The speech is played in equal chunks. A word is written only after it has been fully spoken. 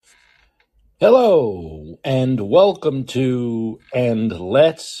Hello and welcome to And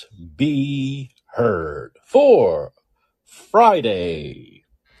Let's Be Heard for Friday,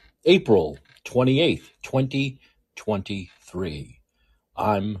 April 28th, 2023.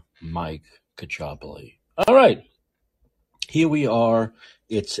 I'm Mike Kachopoli. All right, here we are.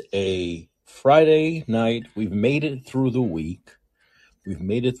 It's a Friday night. We've made it through the week. We've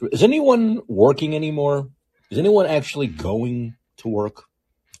made it through. Is anyone working anymore? Is anyone actually going to work?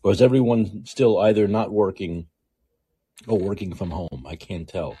 Or is everyone still either not working or working from home? I can't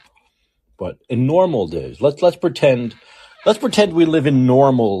tell. But in normal days, let's pretend we live in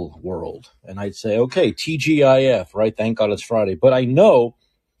normal world. And I'd say, okay, TGIF, right? Thank God it's Friday. But I know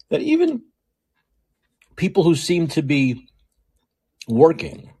that even people who seem to be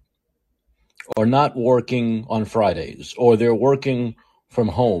working are not working on Fridays, or they're working from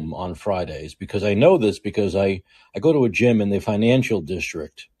home on Fridays, because I know this because I go to a gym in the financial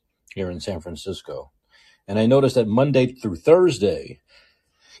district here in San Francisco. And I noticed that Monday through Thursday,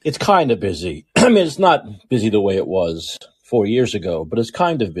 it's kind of busy. I mean, it's not busy the way it was 4 years ago, but it's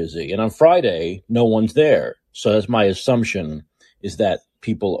kind of busy. And on Friday, no one's there. So that's my assumption, is that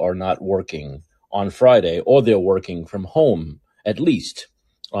people are not working on Friday, or they're working from home, at least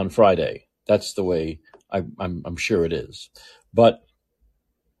on Friday. That's the way I'm sure it is. But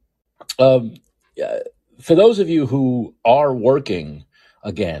yeah, for those of you who are working,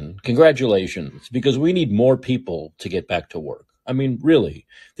 again, congratulations, because we need more people to get back to work. I mean, really,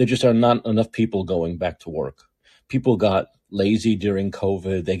 there just are not enough people going back to work. People got lazy during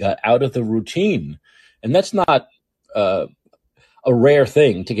COVID. They got out of the routine. And that's not a rare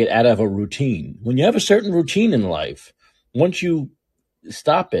thing, to get out of a routine. When you have a certain routine in life, once you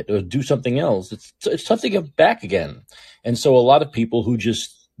stop it or do something else, it's tough to get back again. And so a lot of people who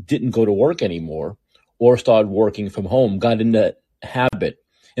just didn't go to work anymore or started working from home got in that habit.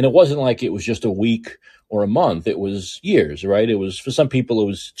 And it wasn't like it was just a week or a month. It was years, right? It was, for some people, it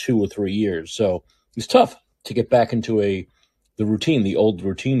was 2 or 3 years. So it's tough to get back into the routine, the old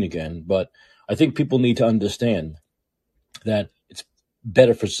routine again. But I think people need to understand that it's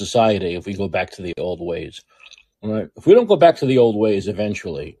better for society if we go back to the old ways. All right? If we don't go back to the old ways,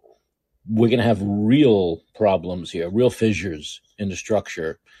 eventually, we're going to have real problems here, real fissures in the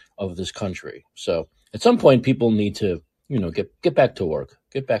structure of this country. So at some point, people need to, get back to work,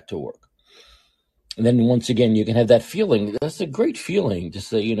 And then once again, you can have that feeling. That's a great feeling to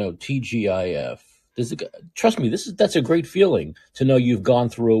say, TGIF. Trust me, that's a great feeling to know you've gone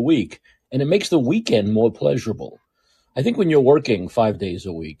through a week, and it makes the weekend more pleasurable. I think when you're working 5 days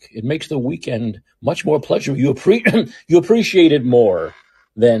a week, it makes the weekend much more pleasurable. You appreciate it more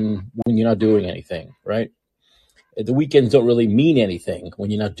than when you're not doing anything, right? The weekends don't really mean anything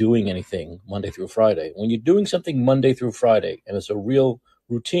when you're not doing anything Monday through Friday. When you're doing something Monday through Friday, and it's a real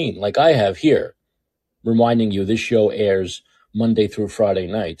routine, like I have here, reminding you this show airs Monday through Friday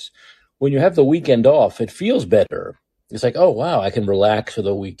nights. When you have the weekend off, it feels better. It's like, oh, wow, I can relax for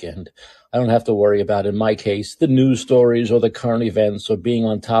the weekend. I don't have to worry about, in my case, the news stories or the current events or being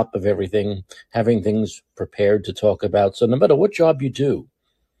on top of everything, having things prepared to talk about. So no matter what job you do,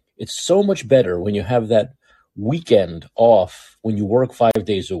 it's so much better when you have that weekend off, when you work 5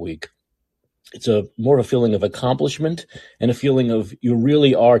 days a week. It's more of a feeling of accomplishment and a feeling of you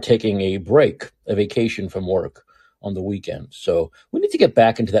really are taking a break, a vacation from work on the weekend. So we need to get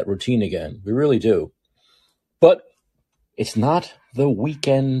back into that routine again. We really do. But it's not the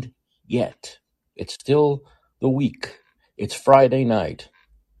weekend yet. It's still the week. It's Friday night.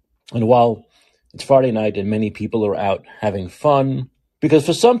 And while it's Friday night and many people are out having fun, because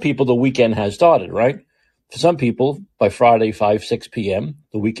for some people the weekend has started, right? For some people, by Friday, 5, 6 p.m.,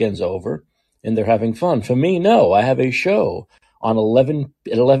 the weekend's over and they're having fun. For me, no. I have a show on 11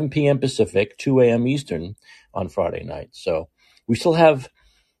 p.m. Pacific, 2 a.m. Eastern on Friday night. So we still have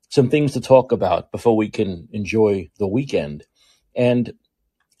some things to talk about before we can enjoy the weekend. And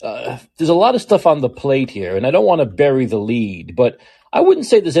there's a lot of stuff on the plate here, and I don't want to bury the lead, but I wouldn't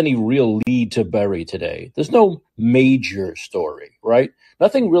say there's any real lead to bury today. There's no major story, right?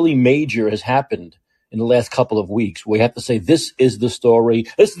 Nothing really major has happened in the last couple of weeks. We have to say, this is the story.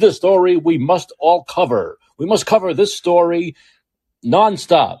 This is the story we must all cover. We must cover this story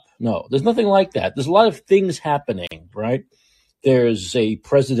nonstop. No, there's nothing like that. There's a lot of things happening, right? There's a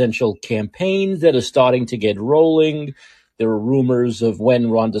presidential campaign that is starting to get rolling. There are rumors of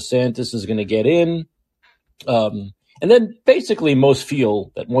when Ron DeSantis is going to get in. And then basically most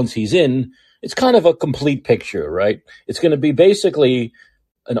feel that once he's in, it's kind of a complete picture, right? It's going to be basically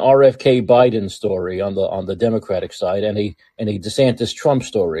an RFK Biden story on the Democratic side and a DeSantis Trump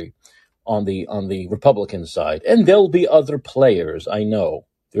story on the Republican side. And there'll be other players, I know.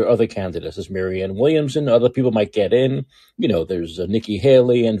 There are other candidates. There's Marianne Williamson. Other people might get in. There's Nikki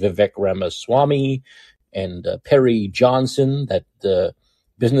Haley and Vivek Ramaswamy and Perry Johnson, that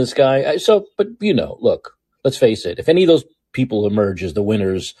business guy. But look, let's face it. If any of those people emerge as the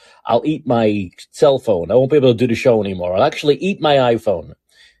winners, I'll eat my cell phone. I won't be able to do the show anymore. I'll actually eat my iPhone.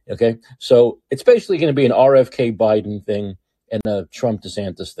 Okay? So it's basically going to be an RFK Biden thing and a Trump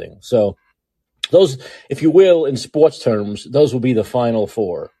DeSantis thing. So those, if you will, in sports terms, those will be the final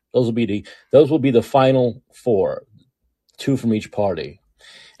four. Those will be the final four, two from each party.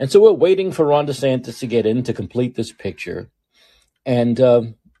 And so we're waiting for Ron DeSantis to get in to complete this picture. And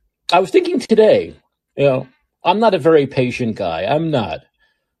I was thinking today, I'm not a very patient guy. I'm not.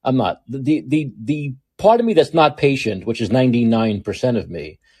 The part of me that's not patient, which is 99% of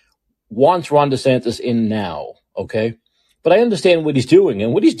me, wants Ron DeSantis in now, okay? But I understand what he's doing,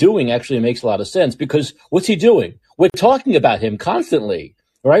 and what he's doing actually makes a lot of sense, because what's he doing? We're talking about him constantly,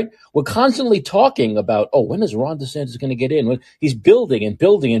 right? We're constantly talking about, when is Ron DeSantis going to get in? When he's building and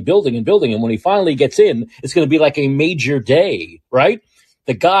building and building and building, and when he finally gets in, it's going to be like a major day, right?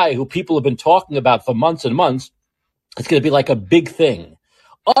 The guy who people have been talking about for months and months, it's going to be like a big thing.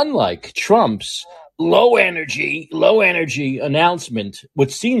 Unlike Trump's low energy announcement,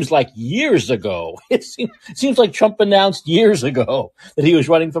 which seems like years ago. It seems like Trump announced years ago that he was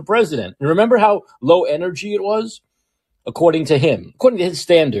running for president. And remember how low energy it was? According to him, according to his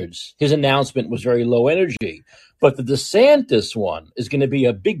standards, his announcement was very low energy. But the DeSantis one is going to be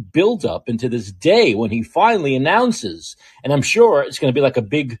a big buildup into this day when he finally announces. And I'm sure it's going to be like a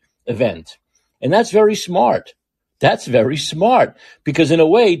big event. And that's very smart. That's very smart, because in a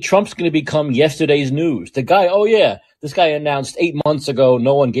way, Trump's going to become yesterday's news. The guy, this guy announced 8 months ago,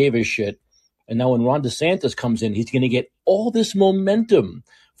 no one gave a shit. And now when Ron DeSantis comes in, he's going to get all this momentum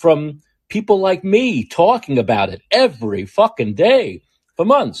from people like me talking about it every fucking day for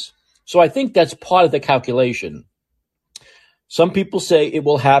months. So I think that's part of the calculation. Some people say it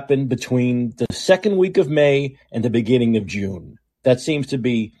will happen between the second week of May and the beginning of June. That seems to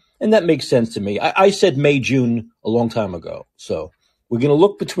be... And that makes sense to me. I said May, June a long time ago. So we're going to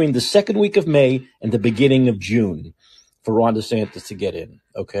look between the second week of May and the beginning of June for Ron DeSantis to get in,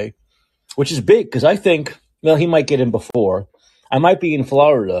 okay? Which is big, because I think, he might get in before. I might be in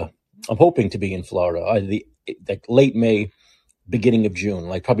Florida. I'm hoping to be in Florida, either the late May, beginning of June,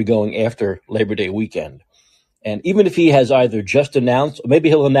 like probably going after Labor Day weekend. And even if he has either just announced, or maybe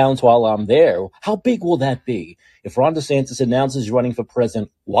he'll announce while I'm there, how big will that be? If Ron DeSantis announces he's running for president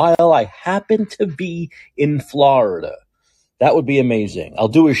while I happen to be in Florida, that would be amazing. I'll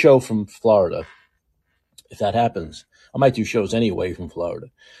do a show from Florida if that happens. I might do shows anyway from Florida.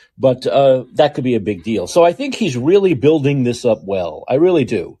 But that could be a big deal. So I think he's really building this up well. I really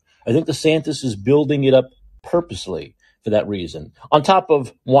do. I think DeSantis is building it up purposely for that reason, on top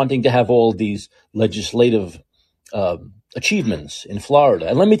of wanting to have all these legislative achievements in Florida.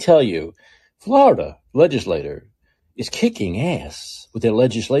 And let me tell you, Florida legislator is kicking ass with their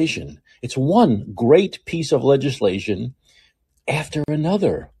legislation. It's one great piece of legislation after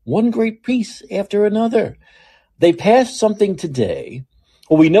another. One great piece after another. They passed something today.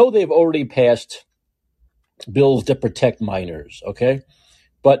 Well, we know they've already passed bills that protect minors, okay?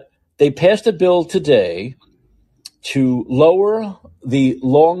 But they passed a bill today to lower the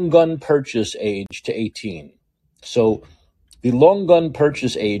long gun purchase age to 18. So the long gun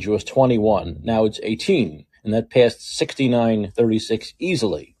purchase age was 21. Now it's 18. And that passed 69-36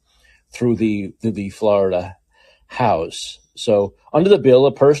 easily through the Florida House. So under the bill,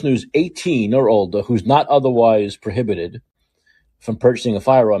 a person who's 18 or older, who's not otherwise prohibited from purchasing a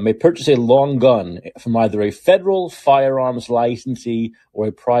firearm, may purchase a long gun from either a federal firearms licensee or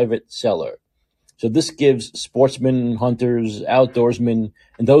a private seller. So this gives sportsmen, hunters, outdoorsmen,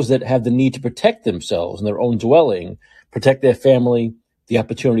 and those that have the need to protect themselves in their own dwelling, protect their family, the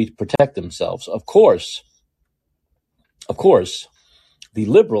opportunity to protect themselves. Of course, the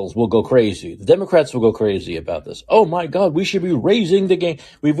liberals will go crazy. The Democrats will go crazy about this. Oh my God, we should be raising the game.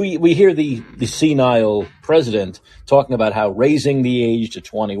 We hear the senile president talking about how raising the age to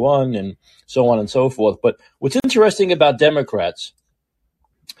 21 and so on and so forth. But what's interesting about Democrats,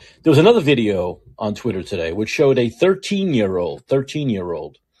 there was another video on Twitter today which showed a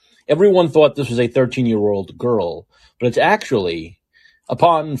 13-year-old. Everyone thought this was a 13-year-old girl, but it's actually,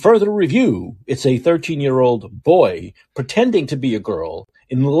 upon further review, it's a 13-year-old boy pretending to be a girl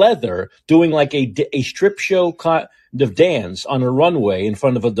in leather doing like a strip show kind of dance on a runway in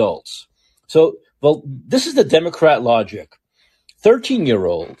front of adults. So, this is the Democrat logic.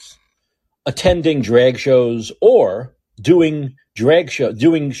 13-year-olds attending drag shows or doing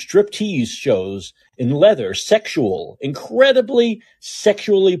doing striptease shows in leather, incredibly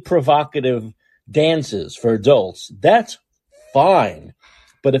sexually provocative dances for adults, that's fine.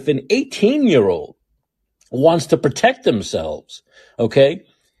 But if an 18-year-old wants to protect themselves, okay,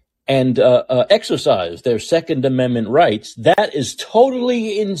 and exercise their Second Amendment rights, that is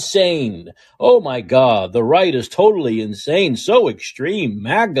totally insane. Oh my God, the right is totally insane, so extreme.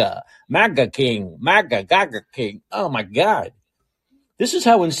 MAGA King, MAGA Gaga King. Oh my God. This is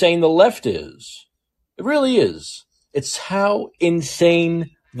how insane the left is. It really is. It's how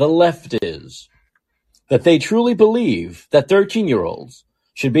insane the left is. That they truly believe that 13-year-olds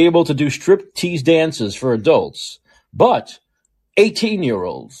should be able to do striptease dances for adults, but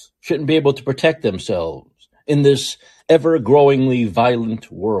 18-year-olds shouldn't be able to protect themselves in this ever-growingly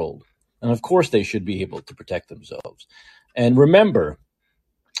violent world. And of course they should be able to protect themselves. And remember,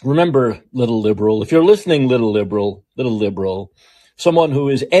 little liberal, if you're listening, little liberal, someone who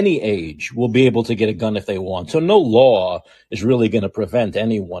is any age will be able to get a gun if they want. So no law is really going to prevent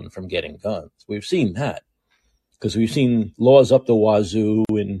anyone from getting guns. We've seen that because we've seen laws up the wazoo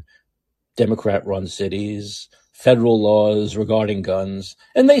in Democrat-run cities, federal laws regarding guns,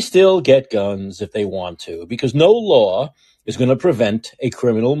 and they still get guns if they want to, because no law is going to prevent a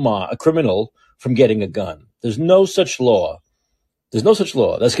criminal from getting a gun. There's no such law. There's no such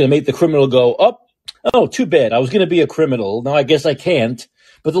law that's going to make the criminal go, oh, too bad. I was going to be a criminal. Now I guess I can't.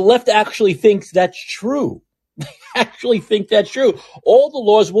 But the left actually thinks that's true. They actually think that's true. All the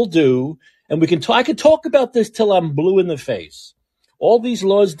laws will do, and I could talk about this till I'm blue in the face. All these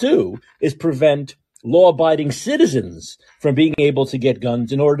laws do is prevent law-abiding citizens from being able to get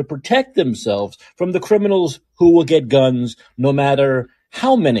guns in order to protect themselves from the criminals who will get guns no matter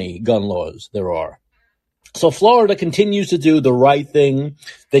how many gun laws there are. So Florida continues to do the right thing.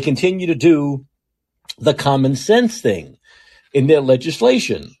 They continue to do the common sense thing in their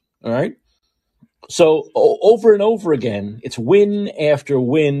legislation, all right? So over and over again, it's win after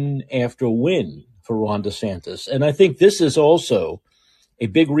win after win for Ron DeSantis. And I think this is also a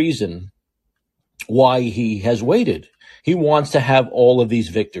big reason why he has waited. He wants to have all of these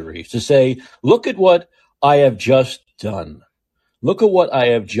victories, to say, look at what I have just done. Look at what I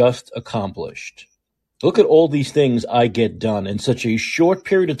have just accomplished. Look at all these things I get done in such a short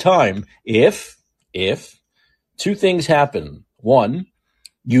period of time. If two things happen. One,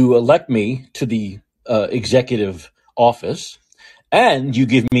 you elect me to the executive office, and you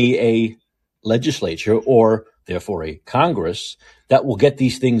give me a legislature, or therefore a Congress, that will get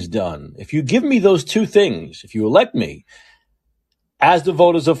these things done. If you give me those two things, if you elect me, as the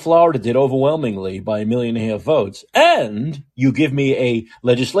voters of Florida did overwhelmingly by 1.5 million votes, and you give me a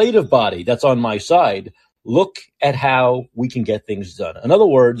legislative body that's on my side, look at how we can get things done. In other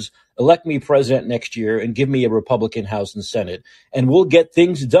words, elect me president next year and give me a Republican House and Senate, and we'll get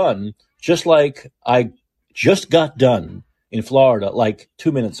things done just like I just got done in Florida like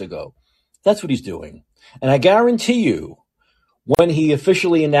 2 minutes ago. That's what he's doing. And I guarantee you, when he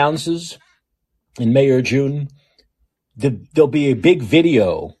officially announces in May or June, there'll be a big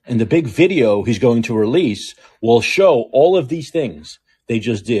video, and the big video he's going to release will show all of these things they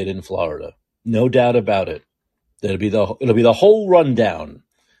just did in Florida. No doubt about it. It'll be the whole rundown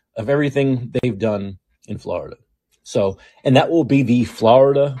of everything they've done in Florida. So, and that will be the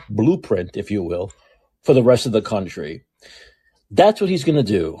Florida blueprint, if you will, for the rest of the country. That's what he's going to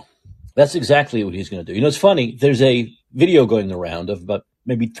do. That's exactly what he's going to do. You know, it's funny. There's a video going around of about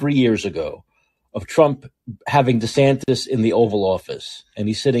maybe 3 years ago of Trump having DeSantis in the Oval Office. And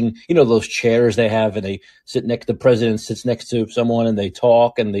he's sitting, you know, those chairs they have, and they sit next, the president sits next to someone and they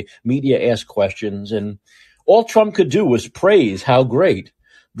talk and the media ask questions. And all Trump could do was praise how great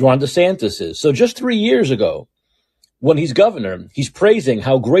Ron DeSantis is. So just 3 years ago, when he's governor, he's praising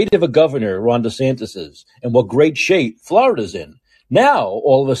how great of a governor Ron DeSantis is and what great shape Florida's in. Now,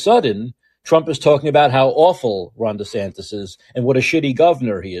 all of a sudden, Trump is talking about how awful Ron DeSantis is and what a shitty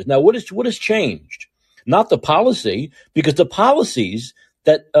governor he is. Now, what has changed? Not the policy, because the policies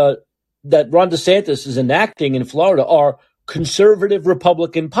that Ron DeSantis is enacting in Florida are conservative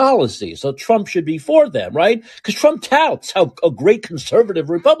Republican policies. So Trump should be for them, right? Because Trump touts how a great conservative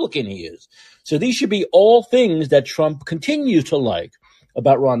Republican he is. So these should be all things that Trump continues to like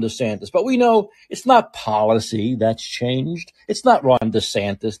about Ron DeSantis. But we know it's not policy that's changed. It's not Ron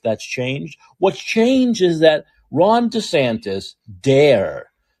DeSantis that's changed. What's changed is that Ron DeSantis dare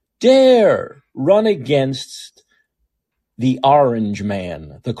run against the orange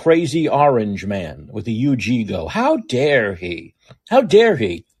man, the crazy orange man with the UG go. How dare he? How dare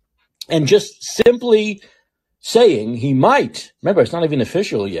he? And just simply saying he might, remember, it's not even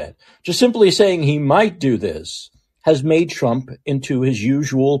official yet, just simply saying he might do this has made Trump into his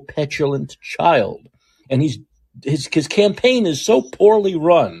usual petulant child. And his campaign is so poorly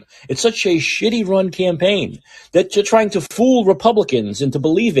run. It's such a shitty run campaign that you're trying to fool Republicans into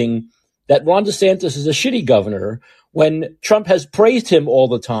believing that Ron DeSantis is a shitty governor when Trump has praised him all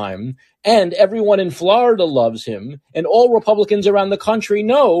the time and everyone in Florida loves him and all Republicans around the country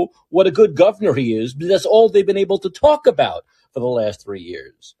know what a good governor he is, but that's all they've been able to talk about for the last 3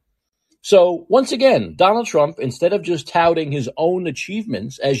 years. So once again, Donald Trump, instead of just touting his own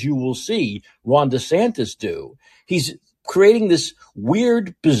achievements, as you will see Ron DeSantis do, he's creating this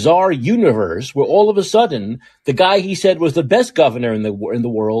weird, bizarre universe where all of a sudden the guy he said was the best governor in the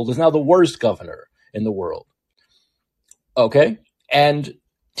world is now the worst governor in the world. Okay? And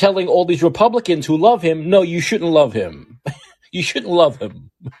telling all these Republicans who love him, no, you shouldn't love him. You shouldn't love him.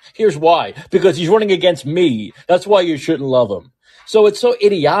 Here's why. Because he's running against me. That's why you shouldn't love him. So it's so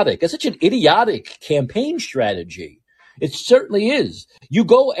idiotic. It's such an idiotic campaign strategy. It certainly is. You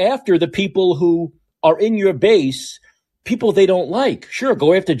go after the people who are in your base, people they don't like. Sure,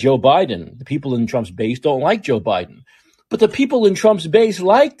 go after Joe Biden. The people in Trump's base don't like Joe Biden. But the people in Trump's base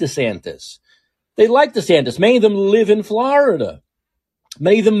like DeSantis. They like DeSantis. Many of them live in Florida.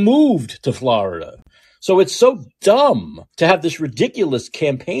 Many of them moved to Florida. So it's so dumb to have this ridiculous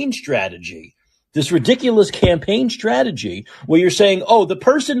campaign strategy. This ridiculous campaign strategy where you're saying, oh,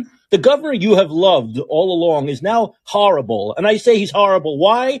 the governor you have loved all along is now horrible. And I say he's horrible.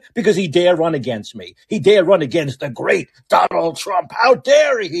 Why? Because he dare run against me. He dare run against the great Donald Trump. How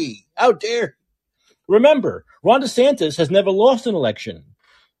dare he? How dare? Remember, Ron DeSantis has never lost an election.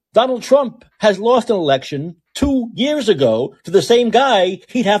 Donald Trump has lost an election 2 years ago to the same guy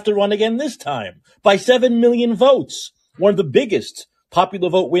he'd have to run again this time by 7 million votes. One of the biggest popular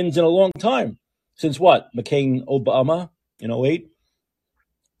vote wins in a long time. Since what? McCain-Obama in 2008?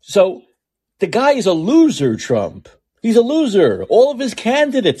 So the guy is a loser, Trump. He's a loser. All of his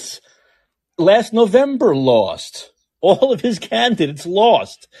candidates last November lost. All of his candidates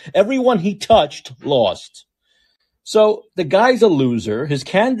lost. Everyone he touched lost. So the guy's a loser. His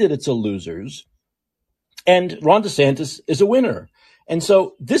candidates are losers. And Ron DeSantis is a winner. And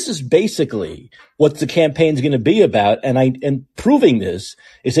so this is basically what the campaign's going to be about. And proving this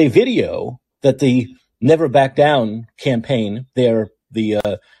is a video that the Never Back Down campaign, the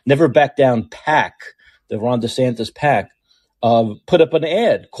Never Back Down PAC, the Ron DeSantis PAC, put up an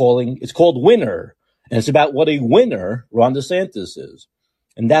ad it's called Winner. And it's about what a winner Ron DeSantis is.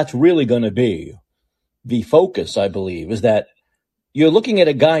 And that's really going to be the focus, I believe, is that you're looking at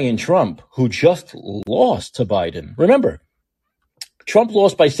a guy in Trump who just lost to Biden. Remember, Trump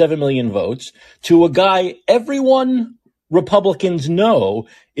lost by 7 million votes to a guy everyone Republicans know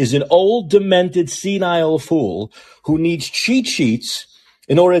is an old, demented, senile fool who needs cheat sheets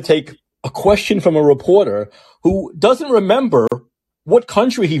in order to take a question from a reporter who doesn't remember what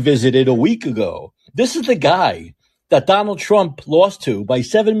country he visited a week ago. This is the guy that Donald Trump lost to by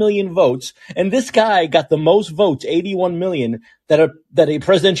 7 million votes, and this guy got the most votes, 81 million, that a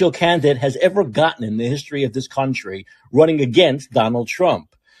presidential candidate has ever gotten in the history of this country running against Donald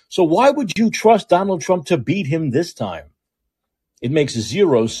Trump. So why would you trust Donald Trump to beat him this time? It makes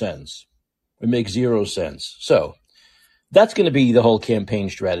zero sense. It makes zero sense. So that's going to be the whole campaign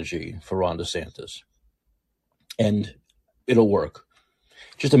strategy for Ron DeSantis. And it'll work.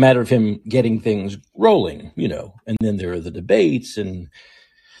 Just a matter of him getting things rolling, and then there are the debates and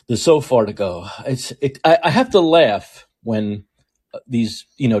there's so far to go. I have to laugh when these,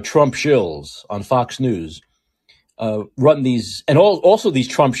 Trump shills on Fox News run these, and also these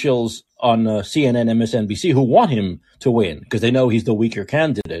Trump shills on CNN, MSNBC, who want him to win because they know he's the weaker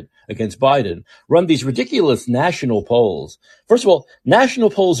candidate against Biden, run these ridiculous national polls. First of all,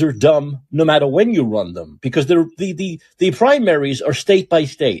 national polls are dumb no matter when you run them because the primaries are state by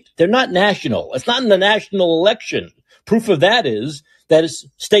state. They're not national. It's not in the national election. Proof of that is that it's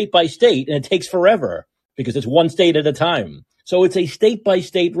state by state and it takes forever because it's one state at a time. So it's a state by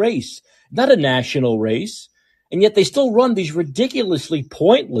state race, not a national race. And yet they still run these ridiculously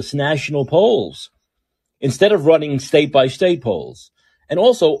pointless national polls instead of running state-by-state polls. And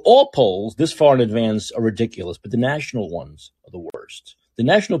also, all polls this far in advance are ridiculous, but the national ones are the worst. The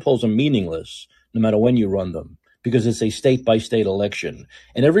national polls are meaningless no matter when you run them because it's a state-by-state election.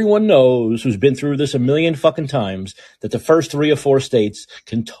 And everyone knows who's been through this a million fucking times that the first 3 or 4 states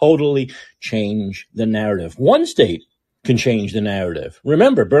can totally change the narrative. One state can change the narrative.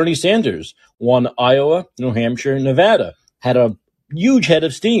 Remember, Bernie Sanders won Iowa, New Hampshire, and Nevada, had a huge head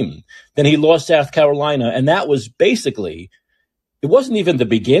of steam. Then he lost South Carolina, and that was basically, it wasn't even the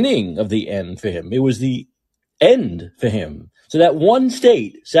beginning of the end for him. It was the end for him. So that one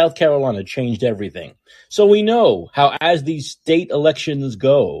state, South Carolina, changed everything. So we know how, as these state elections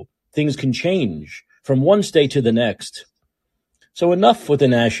go, things can change from one state to the next. So enough with the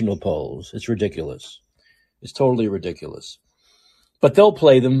national polls. It's ridiculous. It's totally ridiculous. But they'll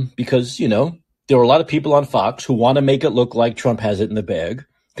play them because, there are a lot of people on Fox who want to make it look like Trump has it in the bag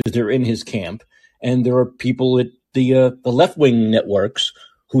because they're in his camp. And there are people at the left-wing networks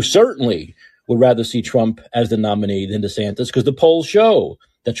who certainly would rather see Trump as the nominee than DeSantis because the polls show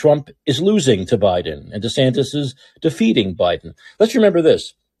that Trump is losing to Biden and DeSantis is defeating Biden. Let's remember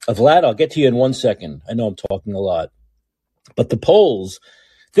this. Vlad, I'll get to you in 1 second. I know I'm talking a lot. But the polls,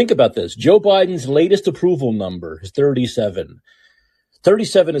 think about this. Joe Biden's latest approval number is 37.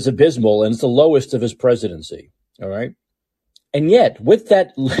 37 is abysmal, and it's the lowest of his presidency, all right? And yet, with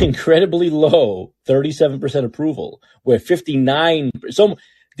that incredibly low 37% approval, where 59, so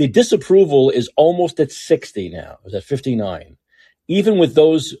the disapproval is almost at 60 now. It's at 59. Even with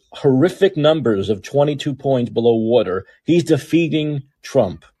those horrific numbers of 22 points below water, he's defeating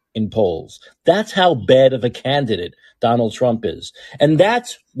Trump in polls. That's how bad of a candidate Donald Trump is. And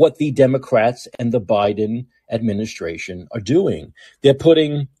that's what the Democrats and the Biden administration are doing. They're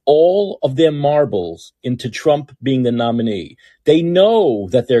putting all of their marbles into Trump being the nominee. They know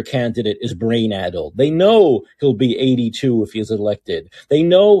that their candidate is brain-addled. They know he'll be 82 if he's elected. They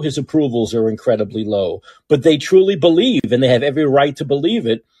know his approvals are incredibly low. But they truly believe, and they have every right to believe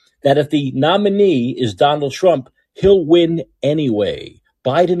it, that if the nominee is Donald Trump, he'll win anyway.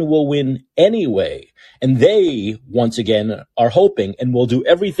 Biden will win anyway. And they, once again, are hoping and will do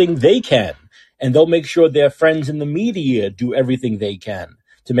everything they can. And they'll make sure their friends in the media do everything they can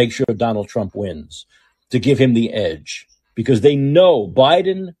to make sure Donald Trump wins, to give him the edge. Because they know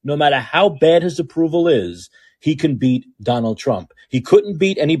Biden, no matter how bad his approval is, he can beat Donald Trump. He couldn't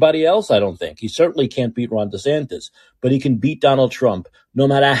beat anybody else, I don't think. He certainly can't beat Ron DeSantis, but he can beat Donald Trump no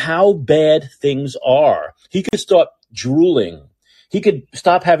matter how bad things are. He could start drooling. He could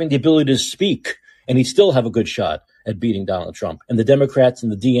stop having the ability to speak, and he'd still have a good shot at beating Donald Trump. And the Democrats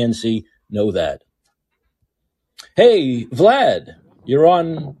and the DNC know that. Hey, Vlad, you're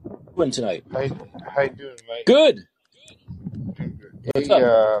on tonight. How you doing, Mike? Good. Doing good. What's Hey,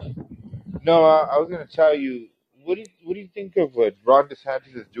 up? no, I was going to tell you, what do you think of what Ron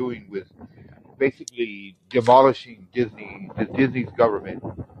DeSantis is doing with basically demolishing Disney's government?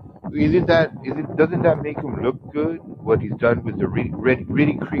 Doesn't that make him look good? What he's done with the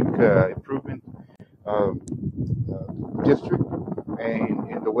Reedy Creek improvement um, district,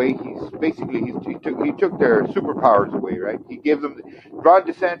 and the way he took their superpowers away, right? He gave them. Ron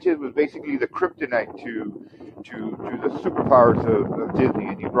DeSantis was basically the kryptonite to the superpowers of Disney,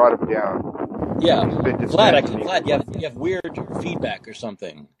 and he brought them down. Yeah, He spent Vlad, you have weird feedback or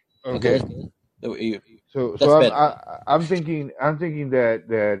something. Okay, Okay. So that's better. I'm thinking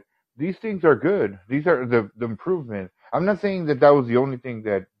that these things are good. These are the improvement. I'm not saying that was the only thing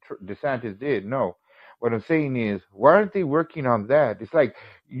that DeSantis did. No. What I'm saying is, why aren't they working on that? It's like,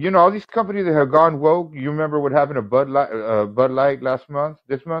 all these companies that have gone woke. You remember what happened to Bud Light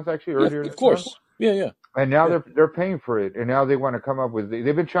this month actually, Yeah, earlier of this month? course. Yeah. And now Yeah. they're paying for it, and now they want to come up with.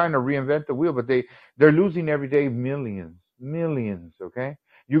 They've been trying to reinvent the wheel, but they're losing every day millions. Okay,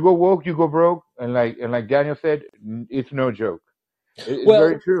 you go woke, you go broke, and like Daniel said, it's no joke. It's very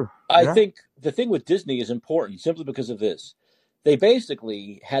Well, true. I Yeah. think the thing with Disney is important simply because of this. They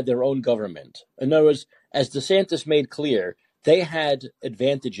basically had their own government. In other words, as DeSantis made clear, they had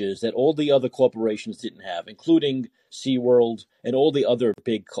advantages that all the other corporations didn't have, including SeaWorld and all the other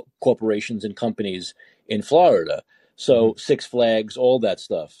big corporations and companies in Florida. So Six Flags, all that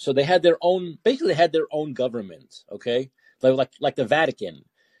stuff. So they had basically had their own government, okay? Like the Vatican.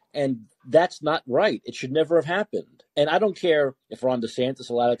 And that's not right. It should never have happened. And I don't care if Ron DeSantis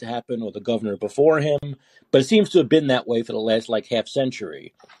allowed it to happen or the governor before him, but it seems to have been that way for the last half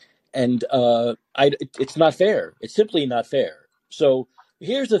century. And it's not fair. It's simply not fair. So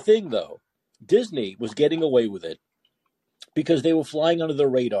here's the thing, though. Disney was getting away with it because they were flying under the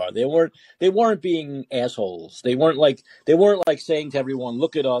radar. They weren't being assholes. They weren't like saying to everyone,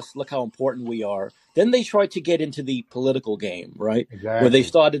 "Look at us, look how important we are." Then they tried to get into the political game, right? Where they Exactly.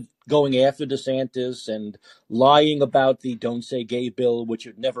 started going after DeSantis and lying about the "Don't Say Gay" bill, which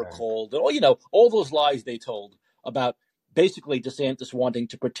it never Right. called. All those lies they told about basically DeSantis wanting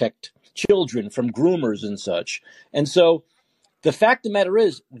to protect children from groomers and such. And so the fact of the matter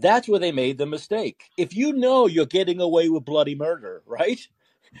is, that's where they made the mistake. If you know you're getting away with bloody murder, right?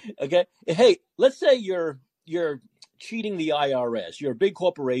 Okay. Hey, let's say you're cheating the IRS. You're a big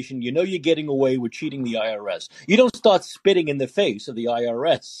corporation. You know you're getting away with cheating the IRS. You don't start spitting in the face of the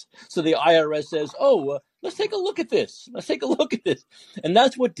IRS. So the IRS says, "Oh, Let's take a look at this. Let's take a look at this. And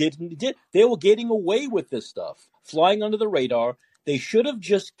that's what Disney did. They were getting away with this stuff, flying under the radar. They should have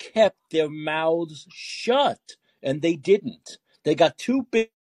just kept their mouths shut, and they didn't. They got too big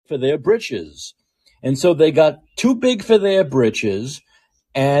for their britches. And so they got too big for their britches,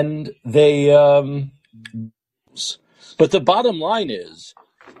 and they but the bottom line is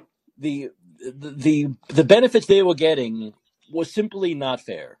the benefits they were getting was simply not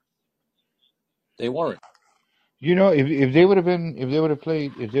fair. They weren't. You know, if they would have been if they would have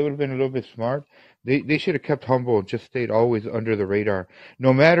played if they would have been a little bit smart, they should have kept humble and just stayed always under the radar.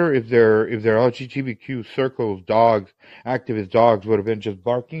 No matter if their LGBTQ circles, dogs, activist dogs would have been just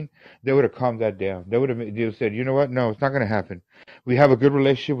barking, they would have calmed that down. They would have said, you know what? No, it's not going to happen. We have a good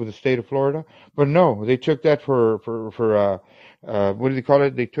relationship with the state of Florida, but no, they took that for what do they call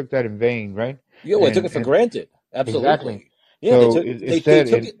it? They took that in vain, right? Yeah, well, they took it for And granted. exactly. Absolutely. Yeah, So instead,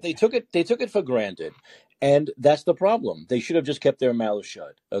 they took it for granted, and that's the problem. They should have just kept their mouths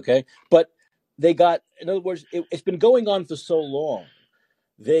shut. Okay, but they got. In other words, it's been going on for so long.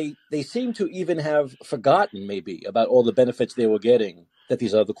 They seem to even have forgotten maybe about all the benefits they were getting that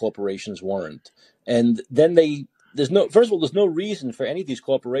these other corporations weren't. And then there's no reason for any of these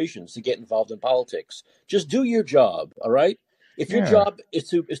corporations to get involved in politics. Just do your job, all right? If your yeah. job is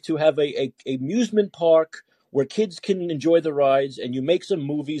to have a amusement park where kids can enjoy the rides and you make some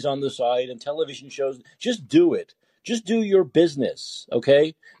movies on the side and television shows, just do it. Just do your business,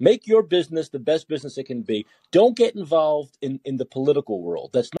 okay? Make your business the best business it can be. Don't get involved in the political world.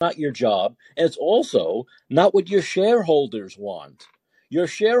 That's not your job. And it's also not what your shareholders want. Your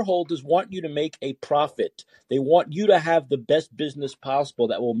shareholders want you to make a profit. They want you to have the best business possible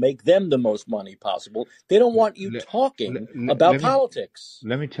that will make them the most money possible. They don't want you Let, talking about politics.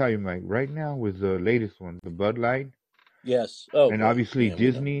 let me tell you, Mike. Right now, with the latest one, the Bud Light, Yes. Oh, and boy. obviously Yeah, we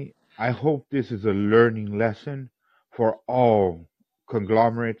know. Disney, I hope this is a learning lesson for all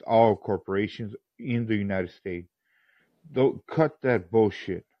conglomerates, all corporations in the United States. Don't cut that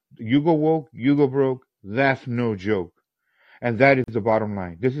bullshit. You go woke, you go broke. That's no joke. And that is the bottom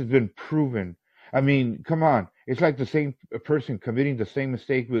line. This has been proven. I mean, come on. It's like the same person committing the same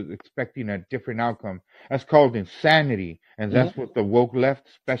mistake with expecting a different outcome. That's called insanity. And Mhm. that's what the woke left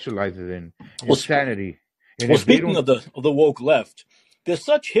specializes in. Well, Insanity. And Well, if they speaking don't, of the woke left, they're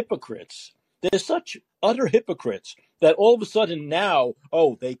such hypocrites. They're such utter hypocrites that all of a sudden now,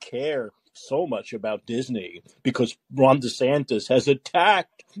 oh, they care so much about Disney because Ron DeSantis has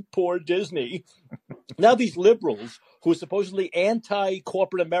attacked poor Disney. Now these liberals who are supposedly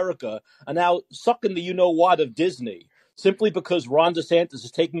anti-corporate America are now sucking the you-know-what of Disney simply because Ron DeSantis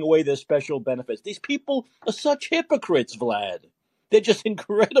is taking away their special benefits. These people are such hypocrites, Vlad. They're just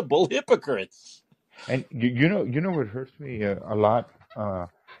incredible hypocrites. and you know what hurts me a lot,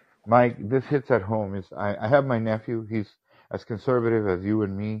 Mike. This hits at home. Is I have my nephew. He's as conservative as you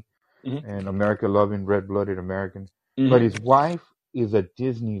and me, Hmm. and America loving, red blooded American. But Hmm. his wife is a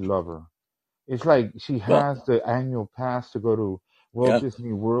Disney lover. It's like she Well, has the annual pass to go to Walt yeah.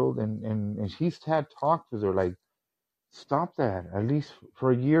 Disney World, and he's had talks with her like, stop that at least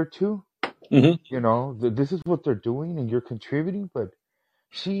for a year or two. Hmm. This is what they're doing, and you're contributing, but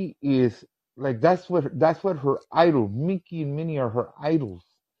she is like that's what her idol, Mickey and Minnie are her idols,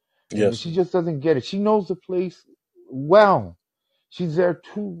 and Yes. she just doesn't get it. She knows the place well. She's there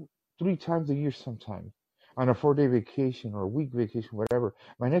 3 times a year sometimes on a 4-day vacation or a week vacation, whatever.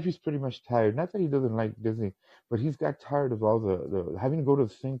 My nephew's pretty much tired. Not that he doesn't like Disney, but he's got tired of all the having to go to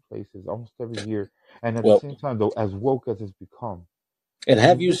the same places almost every year, and at the Well, same time, though, as woke as it's become. and I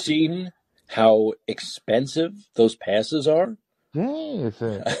have mean, you seen how expensive those passes are? dang,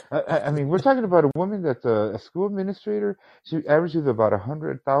 I mean, we're talking about a woman that's a school administrator. She averages about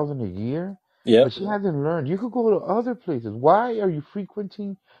 100,000 a year, Yep. but she hasn't learned. You could go to other places. Why are you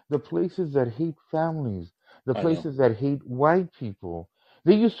frequenting the places that hate families, the I know. places that hate white people?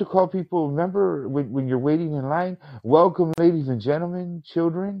 They used to call people, remember when you're waiting in line, welcome, ladies and gentlemen,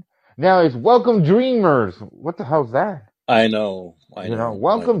 children. Now it's welcome, dreamers. What the hell's that? I know. I know. I know.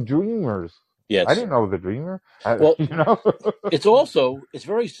 Welcome, dreamers. I Yes. didn't know the dreamer. Well, You know. it's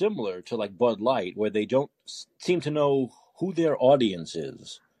very similar to like Bud Light, where they don't seem to know who their audience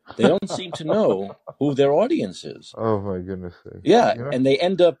is. They don't seem to know who their audience is. Oh my goodness sake. Yeah, You know? and they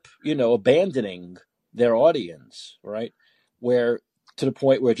end up, abandoning their audience, right? Where to the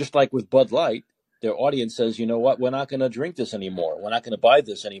point where, just like with Bud Light, their audience says, you know what, we're not going to drink this anymore. We're not going to buy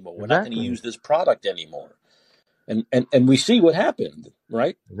this anymore. We're not going to Exactly. use this product anymore. And we see what happened,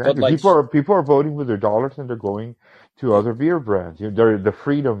 right? Bud Exactly. Light's. People are voting with their dollars and they're going to Yeah. other beer brands. They're the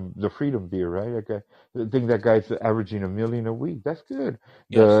freedom beer, right? Okay. I think that guy's averaging 1 million a week. That's good.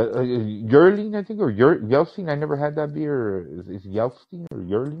 The Yes. Yerling, I think, or Yeltsin. I never had that beer. Is Yeltsin or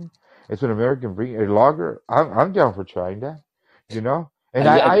Yerling? It's an American breed, a lager. I'm down for trying that. You know. And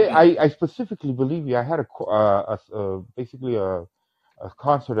I specifically believe you. I had basically a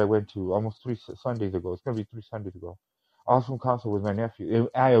concert I went to almost Sundays ago. It's gonna be 3 Sundays ago. Awesome concert with my nephew.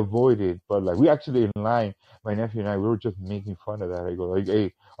 I avoided, but like we actually in line, my nephew and I, we were just making fun of that. I go like,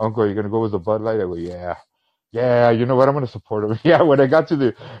 "Hey, Uncle, are you gonna go with the Bud Light?" I go, "Yeah, yeah. You know what? I'm gonna support him." Yeah. When I got to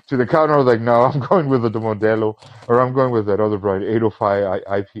the counter, I was like, "No, I'm going with the Modelo, or I'm going with that other brand, 805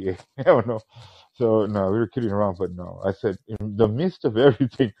 IPA." I don't know. So no, we were kidding around, but no, I said in the midst of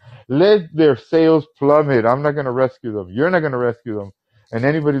everything, let their sales plummet. I'm not gonna rescue them. You're not gonna rescue them. And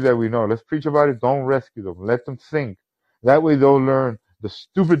anybody that we know, let's preach about it. Don't rescue them. Let them sink. That way they'll learn the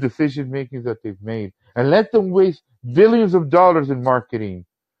stupid decision makings that they've made. And let them waste billions of dollars in marketing.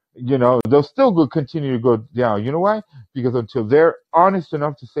 They'll still continue to go down. You know why? Because until they're honest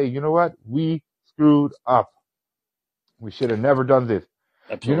enough to say, you know what, we screwed up. We should have never done this.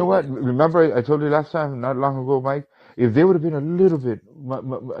 You know what? Absolutely. Remember, I told you last time, not long ago, Mike. If they would have been a little bit,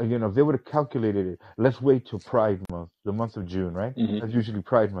 if they would have calculated it. Let's wait till Pride Month, the month of June, right? Hmm. That's usually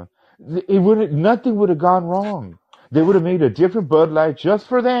Pride Month. Nothing would have gone wrong. They would have made a different Bud Light just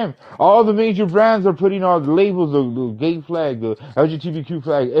for them. All the major brands are putting all the labels, the gay flag, the LGBTQ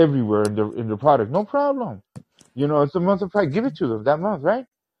flag everywhere in their product. No problem. It's the month of Pride. Give it to them that month, right?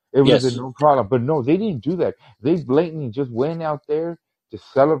 It would have been Yes. no problem. But no, they didn't do that. They blatantly just went out there to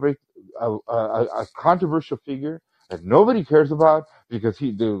celebrate a controversial figure that nobody cares about because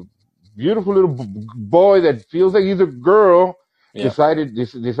the beautiful little boy that feels like he's a girl Yeah. decided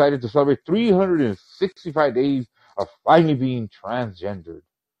to celebrate 365 days of finally being transgendered.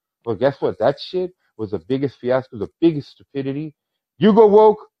 Well, guess what? That shit was the biggest fiasco, the biggest stupidity. You go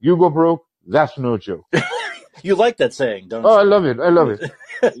woke, you go broke. That's no joke. You like that saying, don't Oh, I you? love it. I love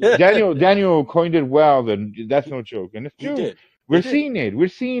it. Daniel coined it well. Then that's no joke, and it's He true. did. He We're did. seeing it. We're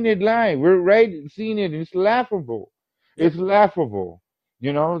seeing it live. We're right seeing it. It's laughable. Yep. It's laughable.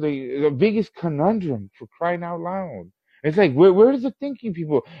 The biggest conundrum for crying out loud. It's like where's the thinking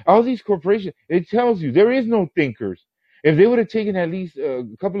people? All these corporations. It tells you there is no thinkers. If they would have taken at least a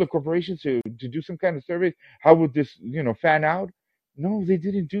couple of corporations to do some kind of survey, how would this fan out? No, they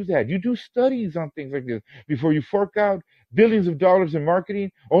didn't do that. You do studies on things like this before you fork out billions of dollars in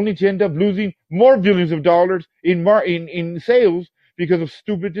marketing, only to end up losing more billions of dollars in sales because of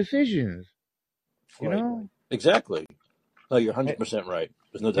stupid decisions. You Right. know. Exactly. No, you're A- 100% right.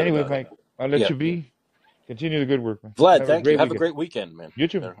 There's no doubt Anyway, about it. Mike, I'll let Yeah. you be. Continue the good work, man. Vlad, Have a thank you. great Have a weekend. great weekend, man. You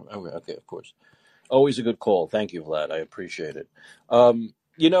too, man. Yeah, okay, of course. Always a good call. Thank you, Vlad. I appreciate it.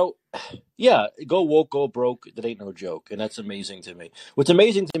 Yeah, go woke, go broke. That ain't no joke, and that's amazing to me. What's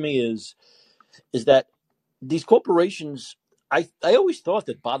amazing to me is that these corporations, I always thought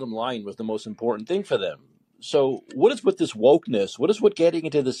that bottom line was the most important thing for them. So what is with this wokeness? What is with getting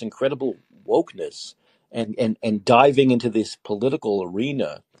into this incredible wokeness and diving into this political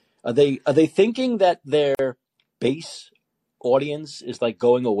arena? Are they thinking that their base audience is like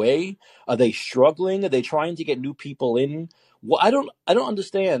going away? Are they struggling? Are they trying to get new people in? Well, I don't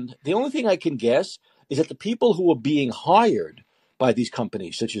understand. The only thing I can guess is that the people who are being hired by these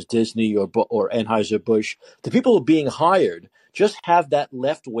companies, such as Disney or Anheuser Busch, the people who are being hired just have that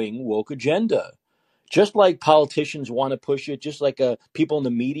left wing woke agenda. Just like politicians want to push it, just like people in the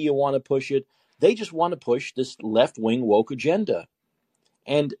media want to push it, they just want to push this left wing woke agenda.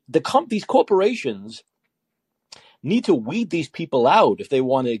 And these corporations need to weed these people out if they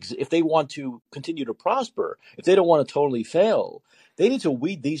want to continue to prosper. If they don't want to totally fail, they need to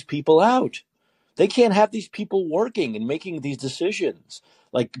weed these people out. They can't have these people working and making these decisions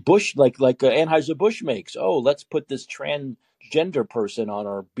like Bush, like Anheuser Busch makes. Oh, let's put this transgender person on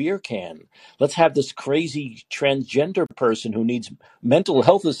our beer can. Let's have this crazy transgender person who needs mental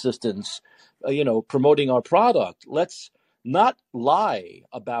health assistance, promoting our product. Let's not lie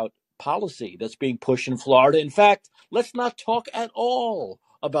about policy that's being pushed in Florida. In fact, let's not talk at all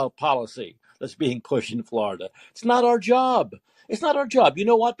about policy that's being pushed in Florida. It's not our job. It's not our job. You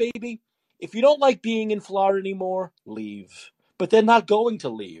know what, baby? If you don't like being in Florida anymore, leave. But they're not going to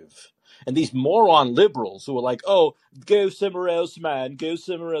leave. And these moron liberals who are like, oh, go somewhere else, man, go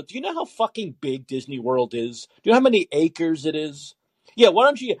somewhere else. Do you know how fucking big Disney World is? Do you know how many acres it is? Yeah, why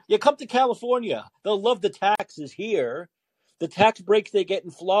don't you come to California? They'll love the taxes here. The tax breaks they get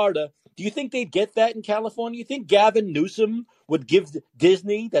in Florida, Do you think they'd get that in California? You think Gavin Newsom would give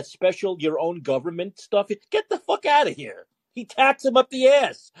Disney that special your own government stuff? Get the fuck out of here. He tacks them up the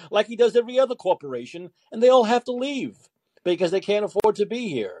ass like he does every other corporation, and they all have to leave because they can't afford to be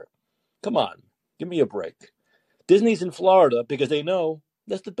here. Come on, give me a break. Disney's in Florida because they know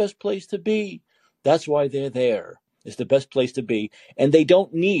that's the best place to be. That's why they're there. It's the best place to be. And they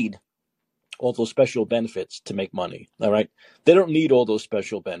don't need all those special benefits to make money. All right. They don't need all those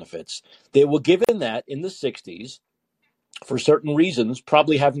special benefits. They were given that in the 60s for certain reasons,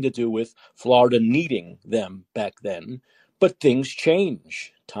 probably having to do with Florida needing them back then. But things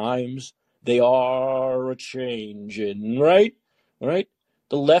change. Times they are a changing, right? Right?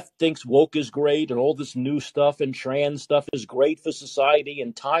 The left thinks woke is great and all this new stuff and trans stuff is great for society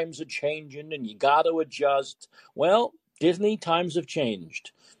and times are changing and you got to adjust. Well, Disney, times have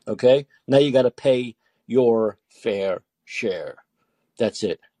changed. Okay? Now you got to pay your fair share. That's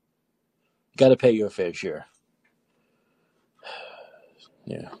it. You got to pay your fair share.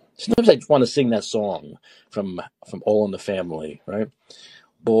 Yeah. Sometimes I just want to sing that song from All in the Family, right?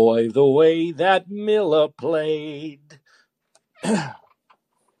 Boy, the way that Miller played.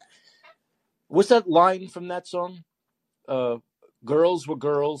 What's that line from that song? Girls were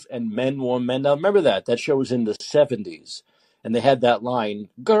girls and men were men. Now remember that. That show was in the 70s. And they had that line,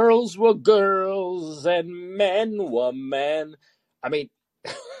 girls were girls and men were men. I mean,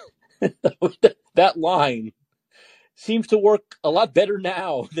 that line seems to work a lot better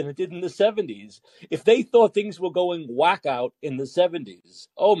now than it did in the 70s. If they thought things were going whack out in the 70s,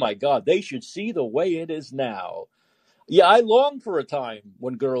 oh my God, they should see the way it is now. Yeah, I long for a time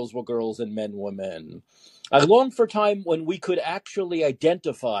when girls were girls and men were men. I long for a time when we could actually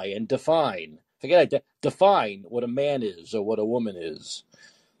identify and define, define what a man is or what a woman is.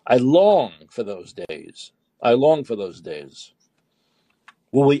 I long for those days. I long for those days.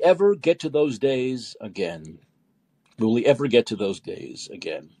 Will we ever get to those days again? Will we ever get to those days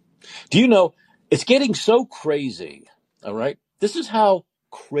again? Do you know, it's getting so crazy, all right? This is how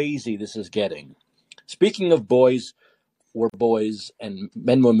crazy this is getting. Speaking of boys were boys and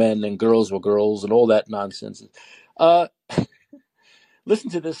men were men and girls were girls and all that nonsense.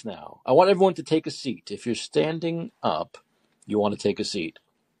 Listen to this now. I want everyone to take a seat. If you're standing up, you want to take a seat.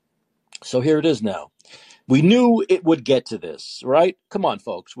 So here it is now. We knew it would get to this, right? Come on,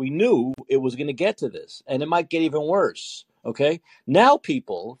 folks. We knew it was going to get to this, and it might get even worse, okay? Now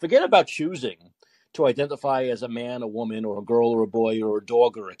people, forget about choosing to identify as a man, a woman, or a girl, or a boy, or a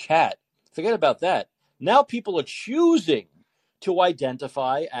dog, or a cat. Forget about that. Now people are choosing to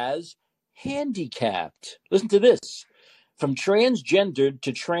identify as handicapped. Listen to this. From transgendered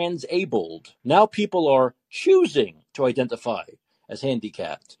to transabled, now people are choosing to identify as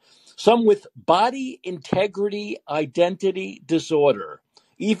handicapped. Some with body integrity identity disorder,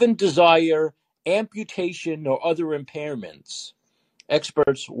 even desire amputation or other impairments.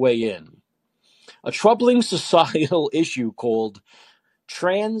 Experts weigh in. A troubling societal issue called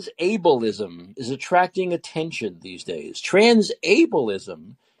transableism is attracting attention these days.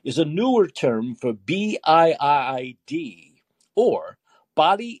 Transableism is a newer term for BIID, or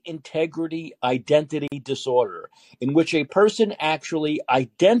body integrity identity disorder, in which a person actually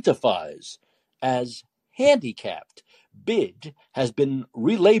identifies as handicapped. BID has been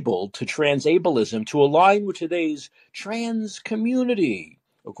relabeled to transableism to align with today's trans community,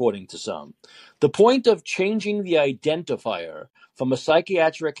 according to some. The point of changing the identifier from a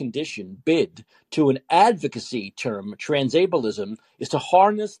psychiatric condition, BID, to an advocacy term, transableism, is to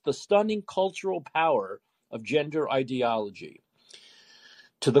harness the stunning cultural power of gender ideology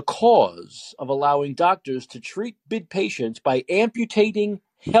to the cause of allowing doctors to treat BID patients by amputating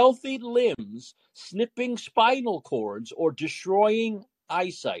healthy limbs, snipping spinal cords, or destroying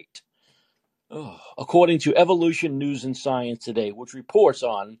eyesight. According to Evolution News and Science Today, which reports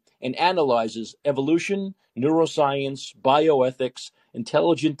on and analyzes evolution, neuroscience, bioethics,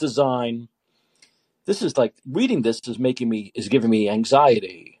 intelligent design. This is like, reading this is giving me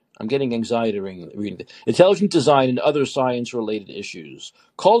anxiety. I'm getting anxiety reading this. Intelligent design and other science-related issues.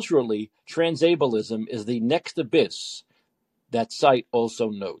 Culturally, transableism is the next abyss, that site also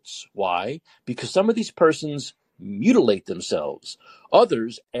notes. Why? Because some of these persons mutilate themselves.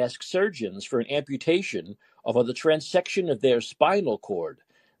 Others ask surgeons for an amputation of the transection of their spinal cord.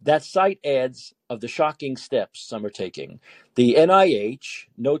 That site adds of the shocking steps some are taking. The NIH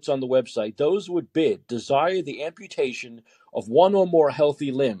notes on the website, those with BID desire the amputation of one or more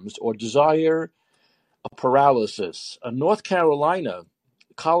healthy limbs or desire a paralysis. A North Carolina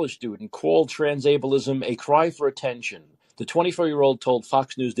college student called transableism a cry for attention. The 24-year-old told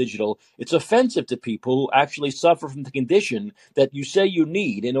Fox News Digital, "It's offensive to people who actually suffer from the condition that you say you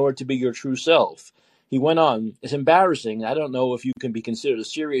need in order to be your true self." He went on, "It's embarrassing. I don't know if you can be considered a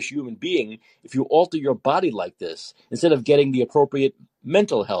serious human being if you alter your body like this instead of getting the appropriate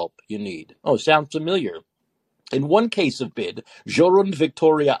mental help you need." Oh, sounds familiar. In one case of bid, Jorunn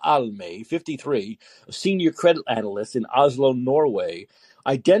Victoria Alme, 53, a senior credit analyst in Oslo, Norway,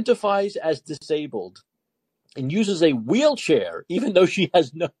 identifies as disabled and uses a wheelchair, even though she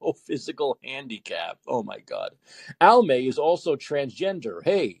has no physical handicap. Oh my God. Alme is also transgender.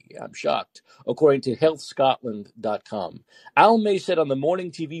 Hey, I'm shocked, according to healthscotland.com. Alme said on the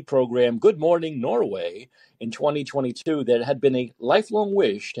morning TV program Good Morning Norway in 2022 that it had been a lifelong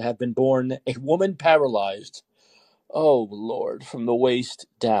wish to have been born a woman paralyzed. Oh, Lord, from the waist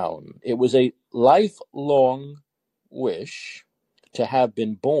down. It was a lifelong wish to have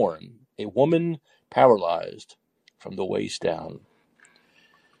been born a woman paralyzed from the waist down.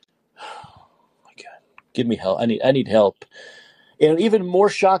 Oh my God. Give me help. I need help. In an even more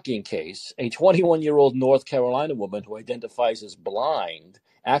shocking case, a 21-year-old North Carolina woman who identifies as blind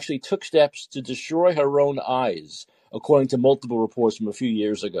actually took steps to destroy her own eyes, according to multiple reports from a few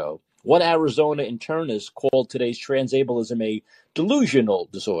years ago. One Arizona internist called today's transableism a delusional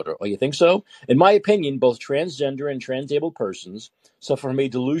disorder. Oh, you think so? In my opinion, both transgender and transabled persons suffer from a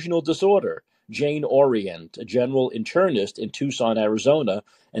delusional disorder. Jane Orient, a general internist in Tucson, Arizona,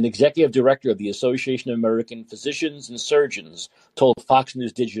 and executive director of the Association of American Physicians and Surgeons, told Fox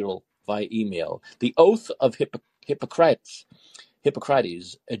News Digital via email. The oath of Hippocrates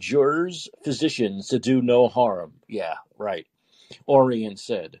adjures physicians to do no harm. Yeah, right. Orient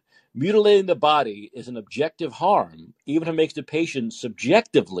said, "Mutilating the body is an objective harm, even if it makes the patient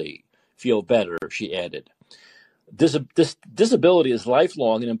subjectively feel better," she added. This disability is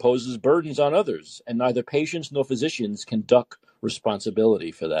lifelong and imposes burdens on others, and neither patients nor physicians can duck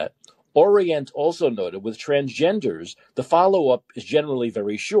responsibility for that. Orient also noted with transgenders, the follow-up is generally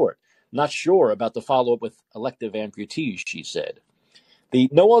very short. Not sure about the follow-up with elective amputees, she said. The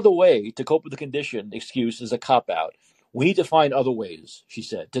no other way to cope with the condition excuse is a cop-out. We need to find other ways, she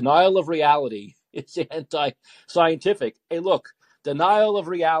said. Denial of reality is anti-scientific. Hey, look, denial of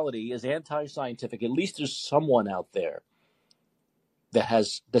reality is anti-scientific. At least there's someone out there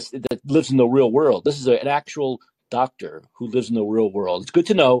that lives in the real world. This is an actual doctor who lives in the real world. It's good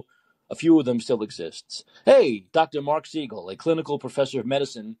to know a few of them still exists. Hey, Dr. Mark Siegel, a clinical professor of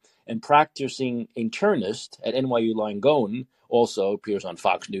medicine and practicing internist at NYU Langone, also appears on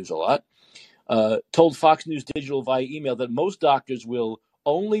Fox News a lot, told Fox News Digital via email that most doctors will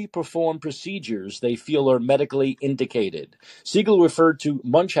only perform procedures they feel are medically indicated. Siegel referred to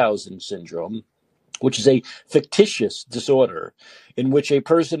Munchausen syndrome, which is a fictitious disorder in which a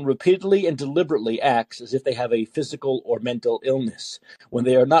person repeatedly and deliberately acts as if they have a physical or mental illness when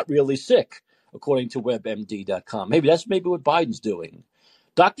they are not really sick, according to WebMD.com. Maybe what Biden's doing.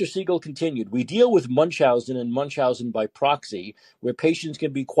 Dr. Siegel continued, "We deal with Munchausen and Munchausen by proxy, where patients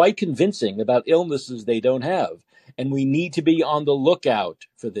can be quite convincing about illnesses they don't have, and we need to be on the lookout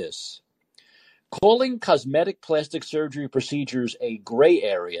for this." Calling cosmetic plastic surgery procedures a gray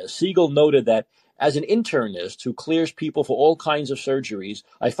area, Siegel noted that as an internist who clears people for all kinds of surgeries,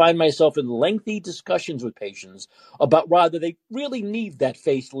 I find myself in lengthy discussions with patients about whether they really need that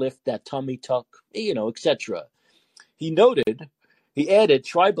facelift, that tummy tuck, etc. He added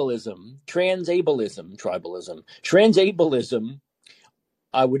transableism.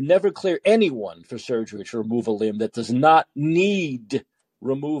 I would never clear anyone for surgery to remove a limb that does not need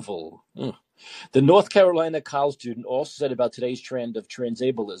removal. The North Carolina college student also said about today's trend of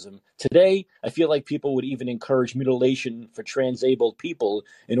transableism, "Today, I feel like people would even encourage mutilation for transabled people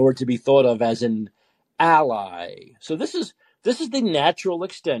in order to be thought of as an ally." So this is the natural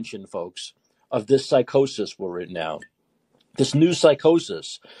extension, folks, of this psychosis we're in now. This new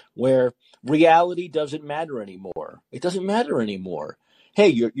psychosis where reality doesn't matter anymore. It doesn't matter anymore. Hey,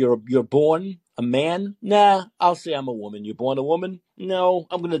 you're born a man? Nah, I'll say I'm a woman. You're born a woman? No,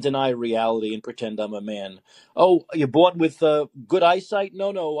 I'm going to deny reality and pretend I'm a man. Oh, you're born with good eyesight?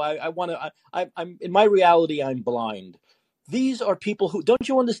 No, I'm in my reality, I'm blind. These are people who, don't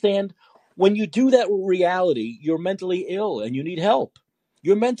you understand? When you do that with reality, you're mentally ill and you need help.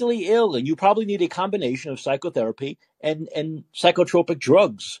 You're mentally ill and you probably need a combination of psychotherapy and psychotropic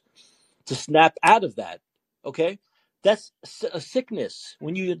drugs to snap out of that. Okay? That's a sickness.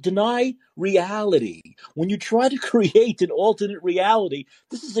 When you deny reality, when you try to create an alternate reality,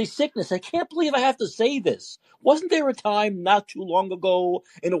 this is a sickness. I can't believe I have to say this. Wasn't there a time not too long ago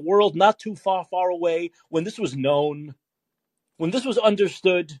in a world not too far, far away when this was known, when this was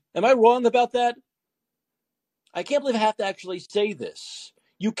understood? Am I wrong about that? I can't believe I have to actually say this.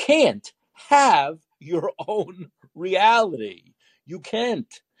 You can't have your own reality. You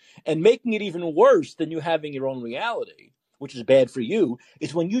can't. And making it even worse than you having your own reality, which is bad for you,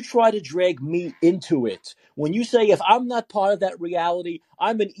 is when you try to drag me into it. When you say, if I'm not part of that reality,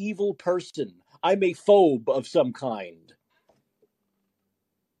 I'm an evil person. I'm a phobe of some kind.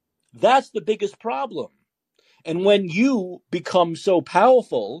 That's the biggest problem. And when you become so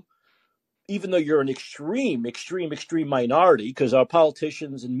powerful, even though you're an extreme minority, because our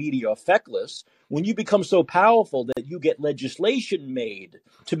politicians and media are feckless, when you become so powerful that you get legislation made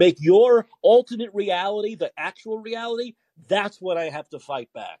to make your alternate reality the actual reality, that's when I have to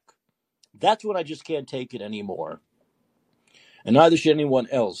fight back. That's when I just can't take it anymore. And neither should anyone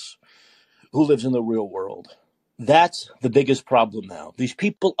else who lives in the real world. That's the biggest problem now. These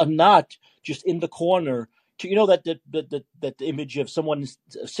people are not just in the corner. You know that image of someone,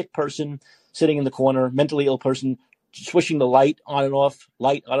 a sick person sitting in the corner, mentally ill person, swishing the light on and off,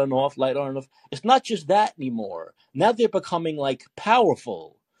 light on and off, light on and off. It's not just that anymore. Now they're becoming like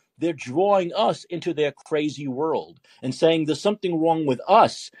powerful. They're drawing us into their crazy world and saying there's something wrong with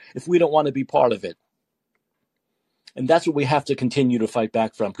us if we don't want to be part of it. And that's what we have to continue to fight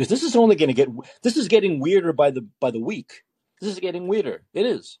back from, because this is only going to this is getting weirder by the week. This is getting weirder. It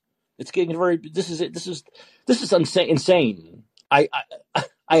is. It's getting this is insane. I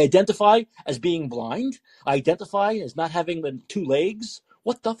identify as being blind. I identify as not having the two legs.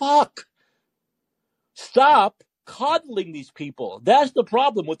 What the fuck? Stop coddling these people. That's the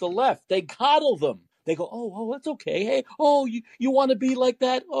problem with the left. They coddle them. They go, oh, that's okay. Hey, oh, you want to be like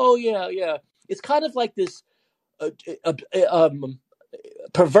that? Oh, yeah. It's kind of like this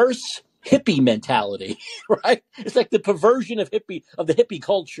perverse hippie mentality, right? It's like the perversion of the hippie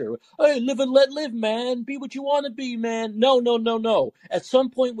culture. Hey, live and let live, man. Be what you want to be, man. No. At some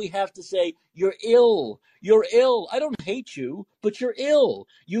point, we have to say, you're ill. You're ill. I don't hate you, but you're ill.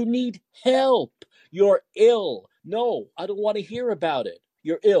 You need help. You're ill. No, I don't want to hear about it.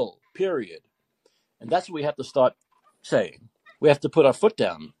 You're ill, period. And that's what we have to start saying. We have to put our foot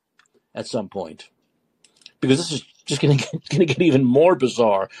down at some point, because this is just going to get even more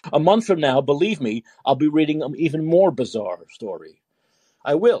bizarre. A month from now, believe me, I'll be reading an even more bizarre story.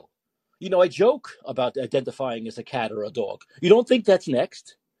 I will. You know, I joke about identifying as a cat or a dog. You don't think that's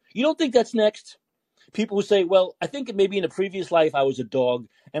next? You don't think that's next? People who say, well, I think maybe in a previous life I was a dog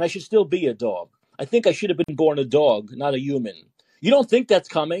and I should still be a dog. I think I should have been born a dog, not a human. You don't think that's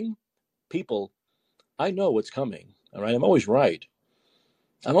coming? People, I know what's coming. All right? I'm always right.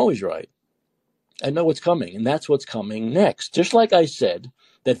 I know what's coming, and that's what's coming next. Just like I said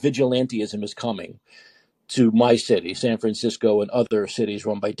that vigilantism is coming to my city, San Francisco, and other cities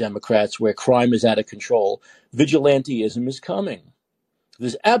run by Democrats where crime is out of control, vigilantism is coming.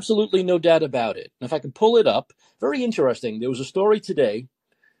 There's absolutely no doubt about it. And if I can pull it up, very interesting. There was a story today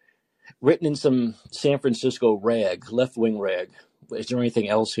written in some San Francisco rag, left-wing rag. Is there anything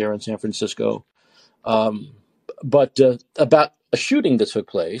else here in San Francisco? But about a shooting that took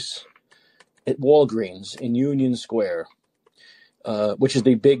place at Walgreens in Union Square, which is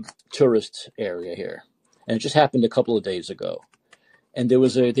the big tourist area here. And it just happened a couple of days ago. And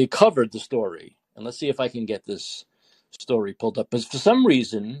they covered the story. And let's see if I can get this story pulled up. But for some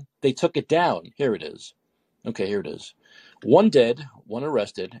reason, they took it down. Here it is. Okay, here it is. 1 dead, 1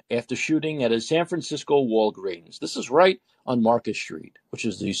 arrested after shooting at a San Francisco Walgreens. This is right on Market Street, which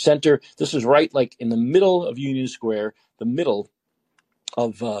is the center. This is right like in the middle of Union Square, the middle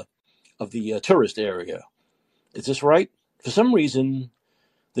of the tourist area. Is this right? For some reason,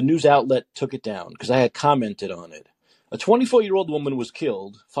 the news outlet took it down because I had commented on it. A 24-year-old woman was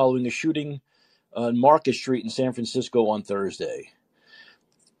killed following a shooting on Market Street in San Francisco on Thursday.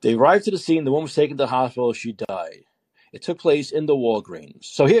 They arrived to the scene. The woman was taken to the hospital. She died. It took place in the Walgreens.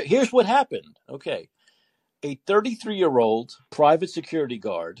 So here's what happened. Okay. A 33-year-old private security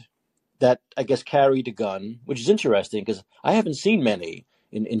guard that I guess carried a gun, which is interesting because I haven't seen many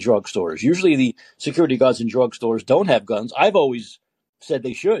in drugstores. Usually the security guards in drugstores don't have guns. I've always said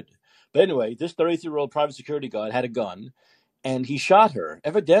they should. But anyway, this 33-year-old private security guard had a gun, and he shot her.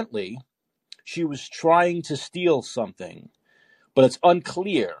 Evidently, she was trying to steal something, but it's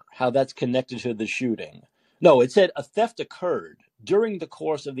unclear how that's connected to the shooting. No, it said a theft occurred during the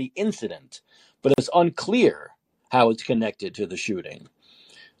course of the incident, but it's unclear how it's connected to the shooting.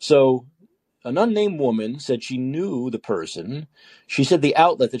 So an unnamed woman said she knew the person. She said the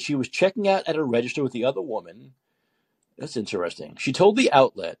outlet that she was checking out at a register with the other woman. That's interesting. She told the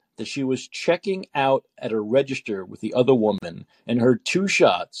outlet that she was checking out at a register with the other woman and heard 2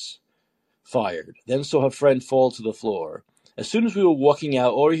 shots fired, then saw her friend fall to the floor. As soon as we were walking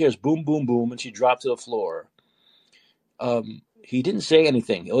out, all you hear is boom, boom, boom, and she dropped to the floor. He didn't say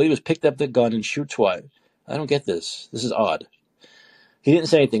anything. All he did was pick up the gun and shoot twice. I don't get this. This is odd. He didn't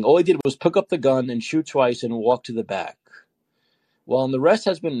say anything. All he did was pick up the gun and shoot twice and walk to the back. Well, and the rest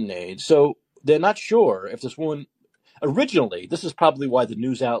has been made. So they're not sure if this woman, originally, this is probably why the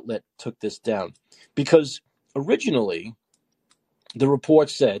news outlet took this down. Because originally, the report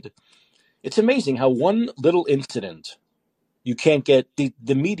said, it's amazing how one little incident, you can't get,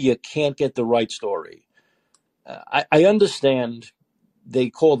 the media can't get the right story. I understand they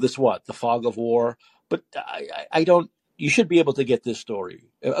call this what? The fog of war? But I don't, you should be able to get this story.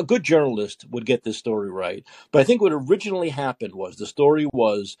 A good journalist would get this story right. But I think what originally happened was the story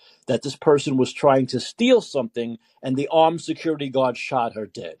was that this person was trying to steal something and the armed security guard shot her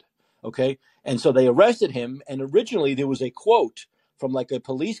dead. Okay? And so they arrested him. And originally there was a quote from like a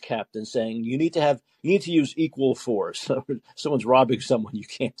police captain saying, you need to use equal force. Someone's robbing someone, you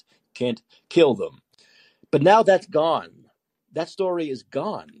can't kill them. But now that's gone. That story is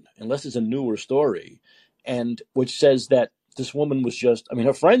gone, unless it's a newer story, and which says that this woman was just, I mean,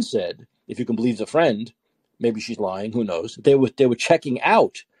 her friend said, if you can believe the friend, maybe she's lying, who knows, they were checking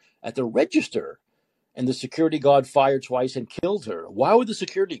out at the register, and the security guard fired twice and killed her. Why would the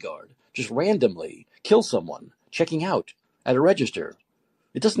security guard just randomly kill someone checking out at a register?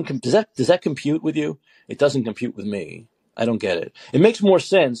 It doesn't, does that compute with you? It doesn't compute with me. I don't get it. It makes more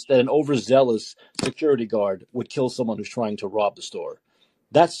sense that an overzealous security guard would kill someone who's trying to rob the store.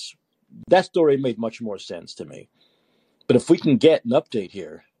 That story made much more sense to me. But if we can get an update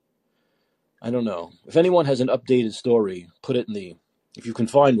here, I don't know. If anyone has an updated story, put it in the, if you can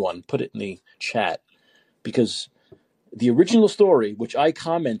find one, put it in the chat. Because the original story, which I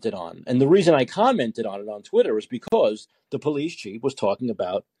commented on, and the reason I commented on it on Twitter is because the police chief was talking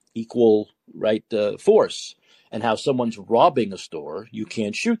about equal force and how someone's robbing a store, you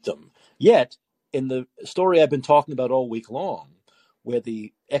can't shoot them. Yet, in the story I've been talking about all week long, where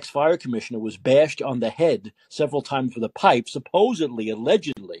the ex-fire commissioner was bashed on the head several times with a pipe, supposedly,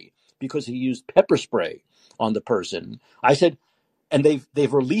 allegedly, because he used pepper spray on the person, I said, and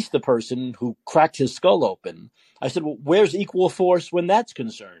they've released the person who cracked his skull open. I said, well, where's equal force when that's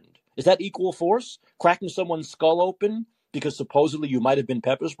concerned? Is that equal force? Cracking someone's skull open because supposedly you might have been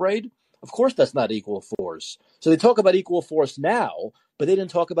pepper sprayed? Of course that's not equal force. So they talk about equal force now, but they didn't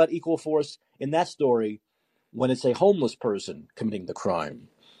talk about equal force in that story when it's a homeless person committing the crime.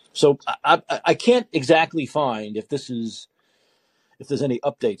 So I can't exactly find if there's any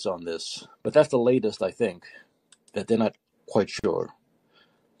updates on this, but that's the latest, I think, that they're not quite sure.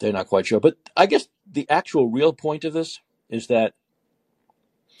 They're not quite sure. But I guess the actual real point of this is that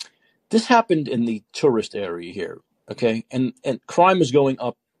this happened in the tourist area here, okay? And crime is going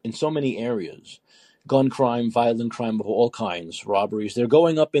up in so many areas. Gun crime, violent crime of all kinds, robberies. They're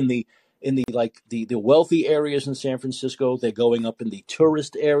going up in the wealthy areas in San Francisco. They're going up in the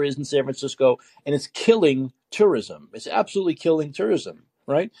tourist areas in San Francisco, and it's killing tourism. It's absolutely killing tourism,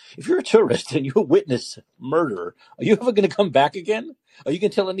 right? If you're a tourist and you witness murder, are you ever going to come back again? Are you going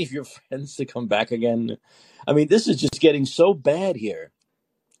to tell any of your friends to come back again? I mean, this is just getting so bad here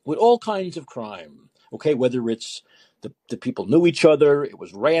with all kinds of crime, okay? Whether it's the people knew each other, it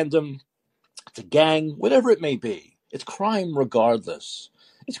was random, it's a gang, whatever it may be. It's crime regardless.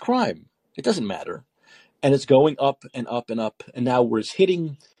 It's crime. It doesn't matter. And it's going up and up and up. And now we're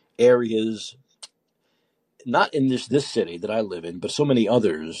hitting areas, not in this city that I live in, but so many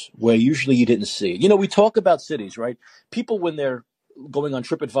others where usually you didn't see it. You know, we talk about cities, right? People, when they're going on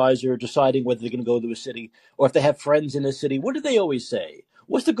TripAdvisor, deciding whether they're going to go to a city, or if they have friends in a city, what do they always say?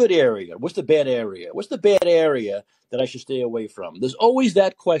 What's the good area? What's the bad area? What's the bad area that I should stay away from? There's always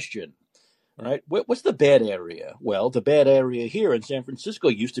that question. All right. What's the bad area? Well, the bad area here in San Francisco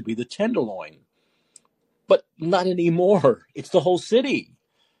used to be the Tenderloin, but not anymore. It's the whole city.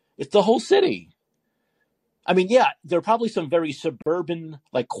 It's the whole city. I mean, yeah, there are probably some very suburban,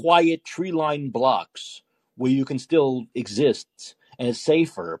 like quiet tree-lined blocks where you can still exist and it's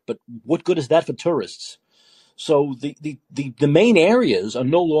safer. But what good is that for tourists? So the main areas are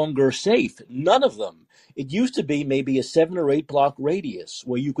no longer safe. None of them. It used to be maybe a 7 or 8 block radius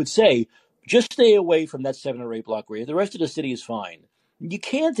where you could say, just stay away from that 7 or 8 block radius. The rest of the city is fine. You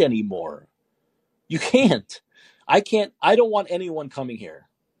can't anymore. You can't. I can't. I don't want anyone coming here.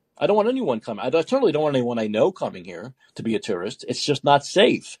 I don't want anyone coming. I certainly don't want anyone I know coming here to be a tourist. It's just not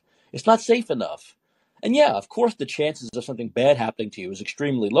safe. It's not safe enough. And yeah, of course, the chances of something bad happening to you is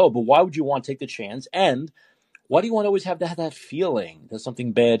extremely low. But why would you want to take the chance? And why do you want to always have that feeling that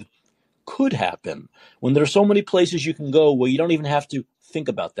something bad could happen when there are so many places you can go where you don't even have to think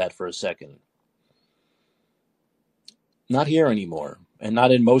about that for a second? Not here anymore, and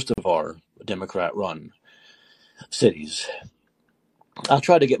not in most of our Democrat run. cities. I'll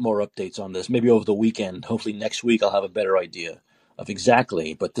try to get more updates on this, maybe over the weekend. Hopefully next week I'll have a better idea of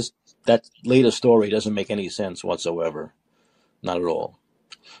exactly. But that latest story doesn't make any sense whatsoever. Not at all.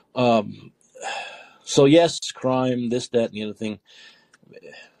 So yes, crime, this, that, and the other thing.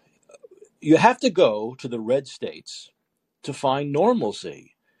 You have to go to the red states to find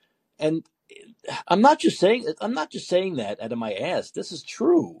normalcy. And I'm not just saying that out of my ass. This is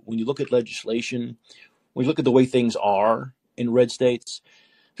true. When you look at legislation, when you look at the way things are in red states.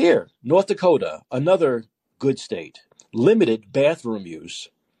 Here, North Dakota, another good state, limited bathroom use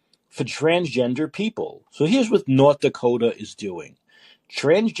for transgender people. So here's what North Dakota is doing.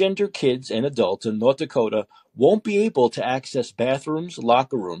 Transgender kids and adults in North Dakota won't be able to access bathrooms,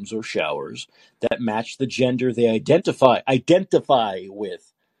 locker rooms, or showers that match the gender they identify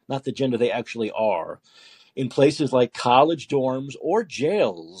with, not the gender they actually are, in places like college dorms or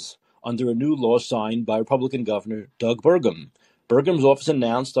jails under a new law signed by Republican Governor Doug Burgum. Burgum's office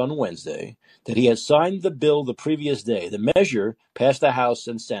announced on Wednesday that he had signed the bill the previous day. The measure passed the House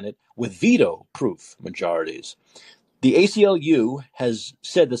and Senate with veto-proof majorities. The ACLU has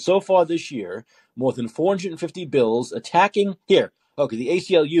said that so far this year, more than 450 bills attacking here. Okay, the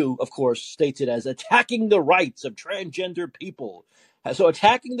ACLU, of course, states it as attacking the rights of transgender people. So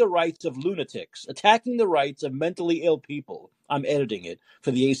attacking the rights of lunatics, attacking the rights of mentally ill people. I'm editing it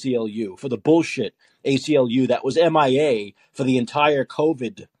for the ACLU, for the bullshit ACLU that was MIA for the entire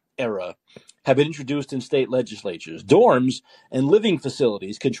COVID era, have been introduced in state legislatures. Dorms and living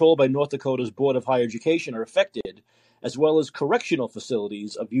facilities controlled by North Dakota's Board of Higher Education are affected, as well as correctional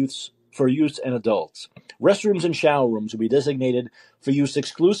facilities for youth and adults. Restrooms and shower rooms will be designated for use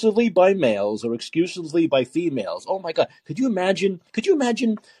exclusively by males or exclusively by females. Oh my God. Could you imagine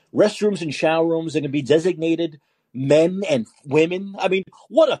restrooms and shower rooms that can be designated men and women? I mean,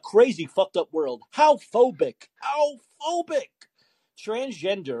 what a crazy fucked up world. How phobic.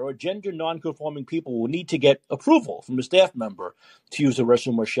 Transgender or gender non-conforming people will need to get approval from a staff member to use a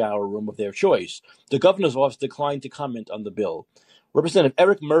restroom or shower room of their choice. The governor's office declined to comment on the bill. Representative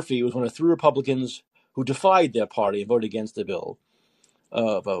Eric Murphy was one of 3 Republicans who defied their party and voted against the bill.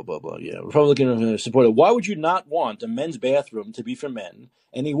 Republican supported. Why would you not want a men's bathroom to be for men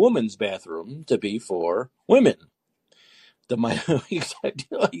and a woman's bathroom to be for women?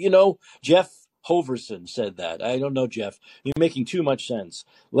 Jeff Hoverson said that. I don't know, Jeff. You're making too much sense.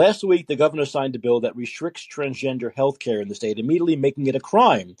 Last week, the governor signed a bill that restricts transgender health care in the state, immediately making it a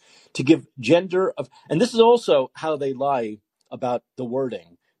crime to give gender of. And this is also how they lie about the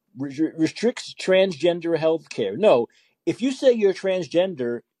wording. Restricts transgender health care. No, if you say you're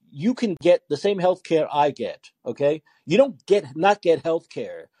transgender, you can get the same health care I get, okay? You don't not get health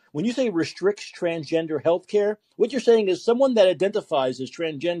care. When you say restricts transgender health care, what you're saying is someone that identifies as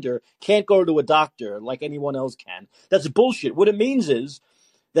transgender can't go to a doctor like anyone else can. That's bullshit. What it means is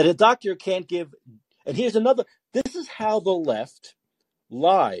that a doctor can't give. And here's another. This is how the left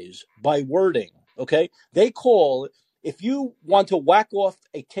lies by wording, okay? They call, if you want to whack off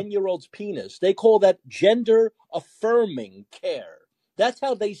a 10-year-old's penis, they call that gender affirming care. That's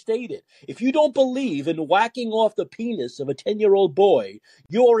how they state it. If you don't believe in whacking off the penis of a 10-year-old boy,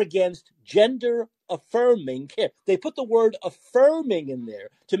 you're against gender affirming care. They put the word affirming in there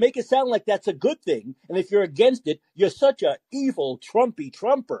to make it sound like that's a good thing. And if you're against it, you're such an evil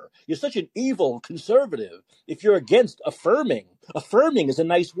Trumper. You're such an evil conservative if you're against affirming. Affirming is a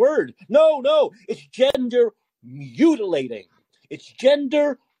nice word. No, it's gender mutilating. It's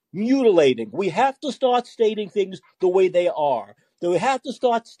gender mutilating. We have to start stating things the way they are. We have to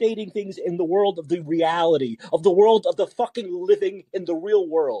start stating things in the world of the reality, of the world of the fucking living in the real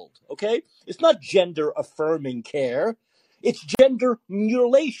world, okay? It's not gender affirming care. It's gender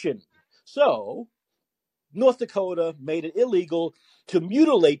mutilation. So, North Dakota made it illegal to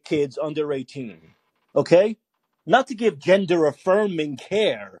mutilate kids under 18, okay? Not to give gender affirming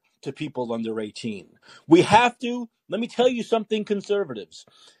care to people under 18. We have to, let me tell you something, conservatives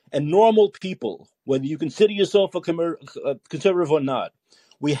and normal people, whether you consider yourself a conservative or not,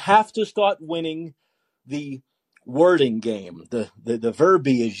 we have to start winning the wording game, the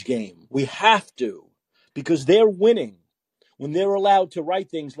verbiage game. We have to, because they're winning when they're allowed to write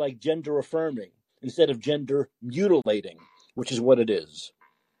things like gender affirming instead of gender mutilating, which is what it is.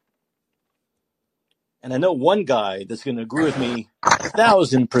 And I know one guy that's going to agree with me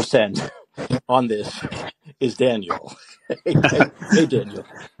 1,000% on this is Daniel. Hey, Daniel.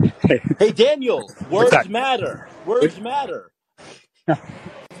 Hey, Daniel. Words matter. Words matter.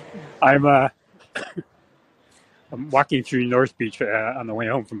 I'm I'm walking through North Beach on the way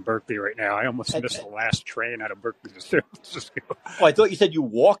home from Berkeley right now. I almost missed the last train out of Berkeley to San Francisco. Oh, I thought you said you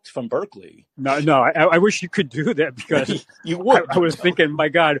walked from Berkeley. No, I wish you could do that because you would. I was thinking, my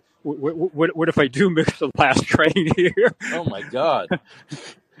God, what if I do miss the last train here? Oh my God.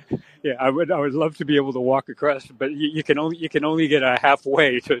 Yeah, I would love to be able to walk across, but you can only get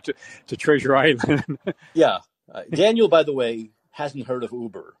halfway to Treasure Island. Yeah, Daniel, by the way, hasn't heard of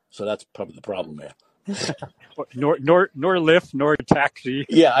Uber, so that's probably the problem there. nor Lyft, nor taxi.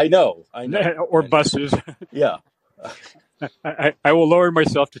 Yeah, I know. Or buses. Yeah. I will lower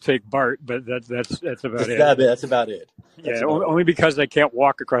myself to take BART, but that's about it. That's about it. Only because I can't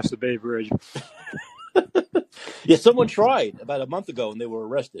walk across the Bay Bridge. Yeah, someone tried about a month ago and they were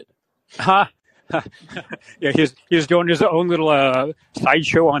arrested. Yeah, he was doing his own little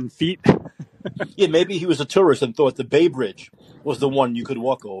sideshow on feet. Yeah, maybe he was a tourist and thought the Bay Bridge was the one you could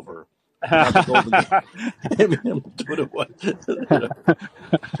walk over. Not the Golden Gate. That's what it was.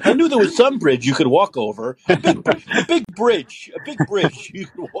 I knew there was some bridge you could walk over. A big bridge you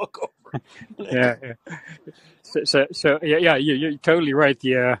could walk over. Yeah. So yeah, you're totally right.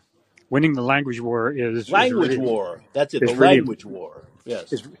 The winning the language war is war. That's it. The language war.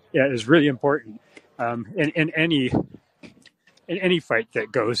 Yes. Is really important. In any fight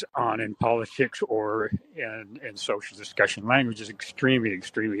that goes on in politics or in social discussion, language is extremely,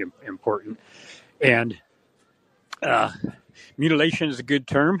 extremely important. And mutilation is a good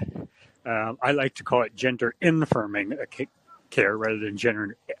term. I like to call it gender infirming care rather than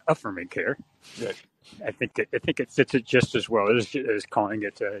gender affirming care. Good. I think it fits it just as well as calling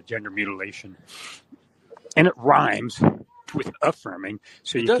it gender mutilation, and it rhymes with affirming.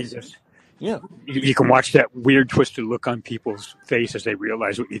 So you can just you can watch that weird twisted look on people's face as they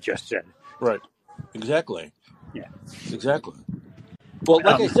realize what you just said. Right. Exactly. Yeah. Exactly. Well,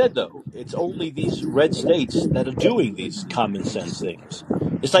 like I said, though, it's only these red states that are doing these common sense things.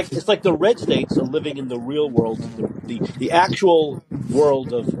 It's like the red states are living in the real world, the actual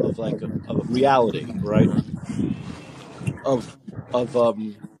world of reality, right? Of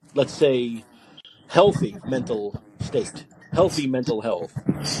let's say healthy mental state, healthy mental health,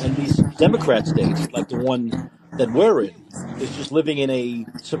 and these Democrat states, like the one that we're in, is just living in an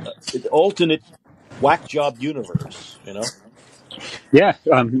alternate whack job universe, you know. Yeah.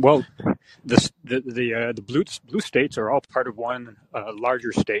 Well, the blue states are all part of one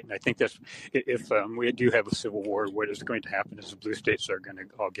larger state, and I think that's if we do have a civil war, what is going to happen is the blue states are going to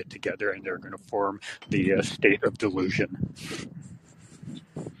all get together and they're going to form the state of delusion.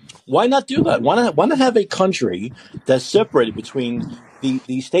 Why not do that? Why not have a country that's separated between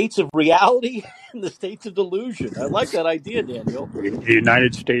the states of reality and the states of delusion? I like that idea, Daniel. The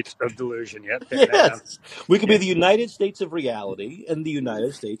United States of delusion. Yep. Yes. We could be the United States of reality and the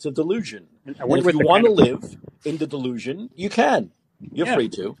United States of delusion. And if you want to live in the delusion, you can. You're free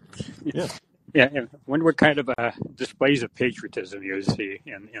to. Yeah. Yeah. I wonder what kind of displays of patriotism you see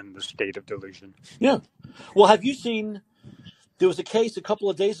in the state of delusion. Yeah. Well, have you seen? There was a case a couple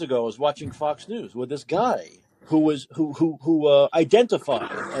of days ago. I was watching Fox News with this guy who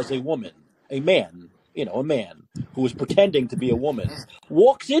identified as a man who was pretending to be a woman,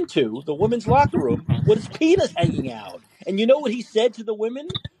 walks into the women's locker room with his penis hanging out. And you know what he said to the women?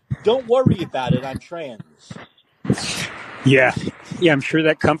 Don't worry about it. I'm trans. Yeah. Yeah, I'm sure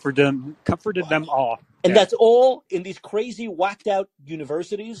that comforted them all. And that's all in these crazy, whacked out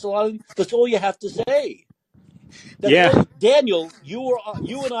universities. A lot of them, that's all you have to say. Daniel, you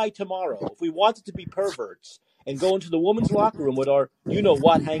and I tomorrow, if we wanted to be perverts and go into the women's locker room with our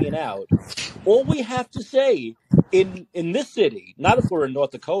hanging out, all we have to say in this city, not if we're in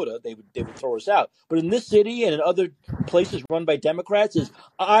North Dakota, they would throw us out, but in this city and in other places run by Democrats, is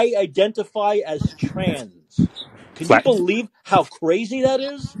I identify as trans. Can you believe how crazy that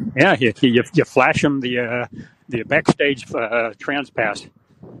is? Yeah, you flash them the backstage trans pass.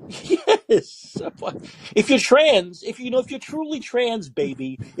 Yes. If you're trans, if you're truly trans,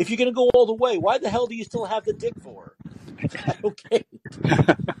 baby, if you're going to go all the way, why the hell do you still have the dick for? I don't get it.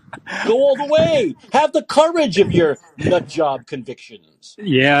 Go all the way. Have the courage of your nut job convictions.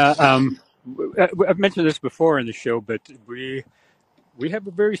 Yeah. I've mentioned this before in the show, but we have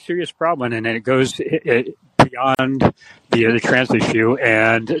a very serious problem, and it goes beyond the trans issue,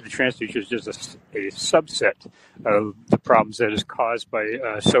 and the trans issue is just a subset of the problems that is caused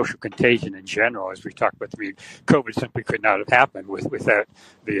by social contagion in general. As we talked about, COVID simply could not have happened without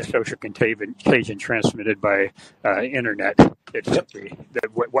the social contagion transmitted by internet. It's simply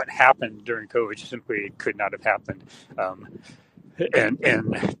what happened during COVID simply could not have happened.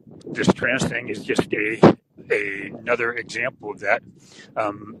 And this trans thing is just another example of that.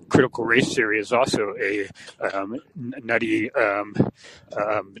 Critical race theory is also a nutty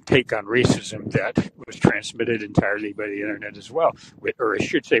take on racism that was transmitted entirely by the internet as well. Or I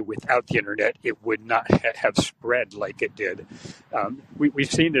should say, without the internet, it would not have spread like it did.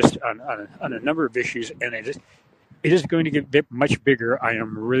 We've seen this on a number of issues, and it is going to get much bigger. I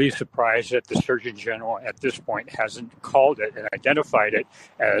am really surprised that the Surgeon General at this point hasn't called it and identified it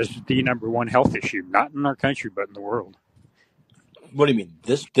as the number one health issue, not in our country, but in the world. What do you mean?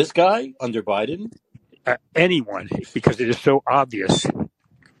 This guy under Biden? Anyone, because it is so obvious.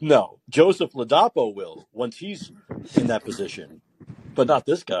 No, Joseph Ladapo will once he's in that position, but not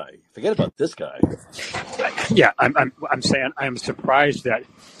this guy. Forget about this guy. Yeah, I'm saying I am surprised that.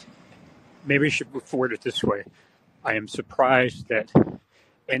 Maybe I should forward it this way. I am surprised that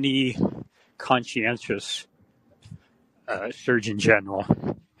any conscientious Surgeon General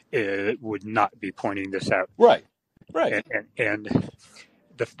would not be pointing this out. Right. And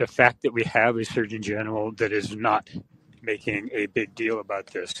the fact that we have a Surgeon General that is not making a big deal about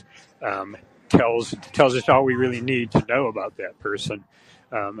this tells us all we really need to know about that person.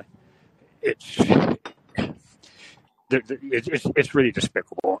 It's really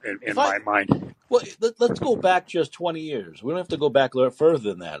despicable in my mind. Well, let's go back just 20 years. We don't have to go back further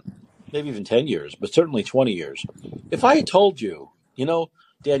than that, maybe even 10 years, but certainly 20 years. If I had told you,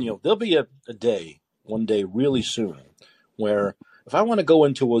 Daniel, there'll be one day really soon, where if I want to go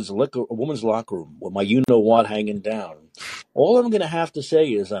into a woman's locker room with my you-know-what hanging down, all I'm going to have to say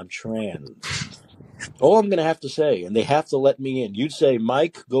is I'm trans. All I'm going to have to say, and they have to let me in. You'd say,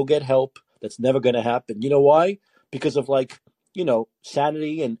 Mike, go get help. That's never going to happen. You know why? Because of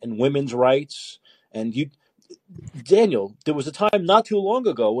sanity and women's rights. And Daniel, there was a time not too long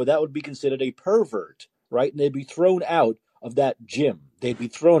ago where that would be considered a pervert, right? And they'd be thrown out of that gym. They'd be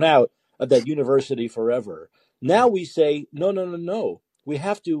thrown out of that university forever. Now we say, no. We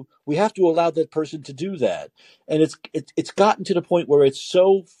have to allow that person to do that. And it's gotten to the point where it's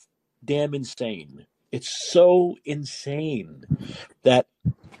so damn insane. It's so insane that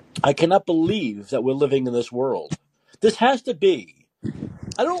I cannot believe that we're living in this world. This has to be,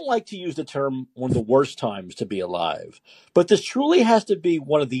 I don't like to use the term one of the worst times to be alive, but this truly has to be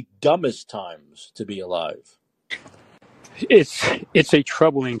one of the dumbest times to be alive. It's a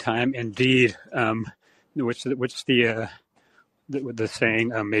troubling time indeed. What's the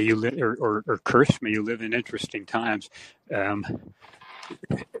saying? May you live or curse? May you live in interesting times.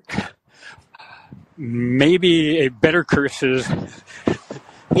 Maybe a better curse is.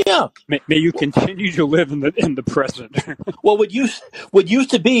 Yeah. May you continue to live in the present. Well, what used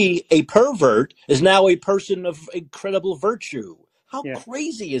to be a pervert is now a person of incredible virtue. How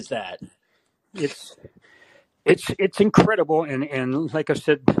crazy is that? It's incredible, and like I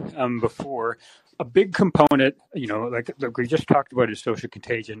said before, a big component, like we just talked about, is social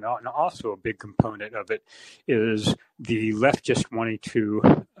contagion, and also a big component of it is the left just wanting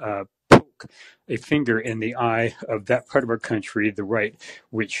to poke a finger in the eye of that part of our country, the right,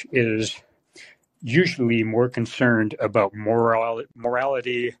 which is usually more concerned about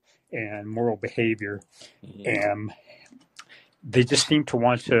morality and moral behavior, and they just seem to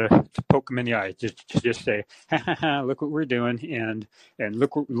want to poke them in the eye, just say, ha, look what we're doing, and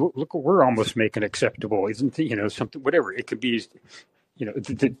look what we're almost making acceptable, isn't it? Something, whatever it could be.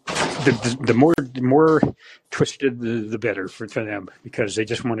 The more twisted, the better for them, because they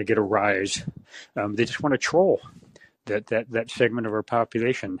just want to get a rise. They just want to troll that segment of our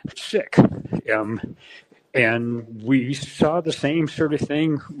population. Sick. And we saw the same sort of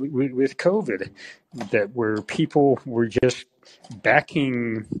thing with COVID, that where people were just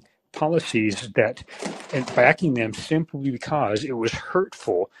backing policies and backing them simply because it was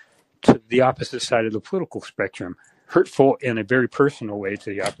hurtful to the opposite side of the political spectrum. Hurtful in a very personal way to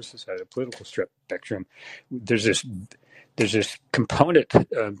the opposite side of the political spectrum. There's this component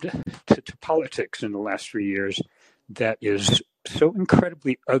to politics in the last 3 years that is so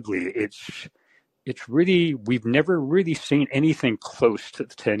incredibly ugly. It's really, we've never really seen anything close to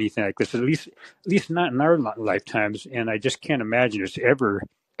anything like this, at least not in our lifetimes, and I just can't imagine it's ever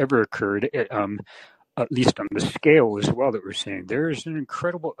occurred, at least on the scale as well that we're seeing. There is an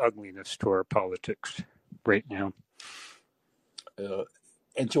incredible ugliness to our politics right now.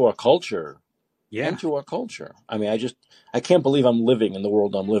 And to our culture. Yeah. And to our culture. I mean, I can't believe I'm living in the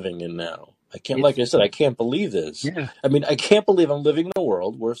world I'm living in now. I can't believe this. Yeah. I mean, I can't believe I'm living in a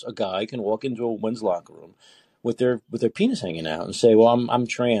world where a guy can walk into a women's locker room with their penis hanging out and say, well, I'm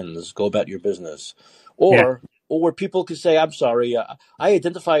trans, go about your business. Or where people could say, I'm sorry, I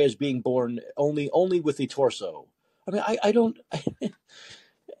identify as being born only with the torso. I mean, I don't,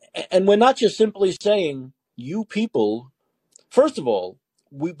 and we're not just simply saying you people, first of all,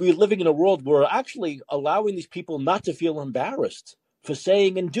 we're living in a world where we're actually allowing these people not to feel embarrassed for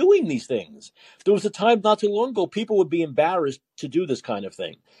saying and doing these things. There was a time not too long ago, people would be embarrassed to do this kind of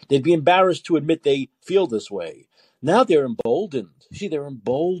thing. They'd be embarrassed to admit they feel this way. Now they're emboldened. See, they're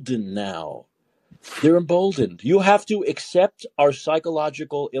emboldened now. They're emboldened. You have to accept our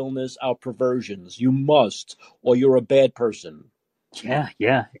psychological illness, our perversions. You must, or you're a bad person. Yeah.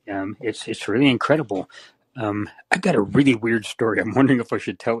 It's really incredible. I've got a really weird story. I'm wondering if I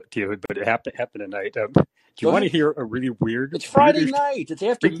should tell it to you, but it happened tonight. Do you want to hear a really weird, It's Friday weird, night. It's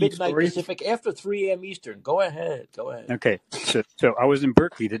after freaky midnight story? Pacific, after 3 a.m. Eastern. Go ahead. Okay, so I was in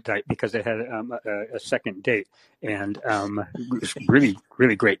Berkeley tonight because I had a second date, and it was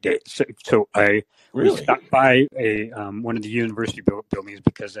really great date. So we Really? stopped by one of the university buildings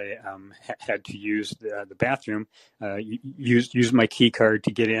because I had to use the bathroom, use my key card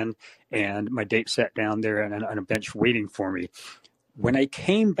to get in, and my date sat down there on a bench waiting for me. When I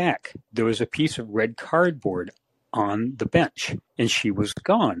came back, there was a piece of red cardboard on the bench, and she was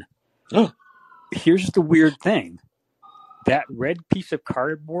gone. Oh. Here's the weird thing. That red piece of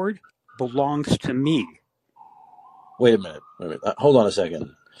cardboard belongs to me. Wait a minute. Hold on a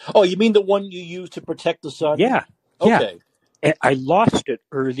second. Oh, you mean the one you used to protect the sun? Yeah. Okay. And I lost it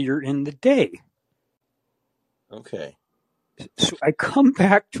earlier in the day. Okay. So I come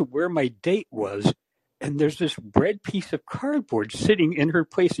back to where my date was, and there's this red piece of cardboard sitting in her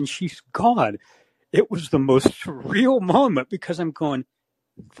place, and she's gone. It was the most surreal moment because I'm going,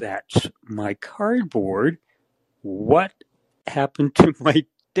 that's my cardboard. What happened to my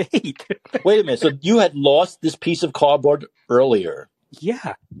date? Wait a minute. So you had lost this piece of cardboard earlier?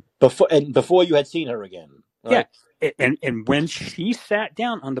 Yeah. Before you had seen her again? Right? Yeah. And when she sat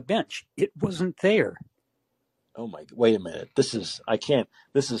down on the bench, it wasn't there. Oh my! Wait a minute. This is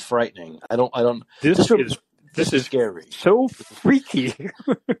frightening. This is scary. So freaky.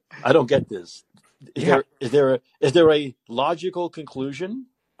 I don't get this. Is there a logical conclusion?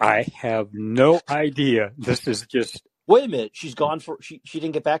 I have no idea. This is just. Wait a minute. She's gone she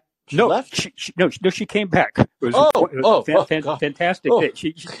didn't get back. She left. She came back. It was fantastic. Oh.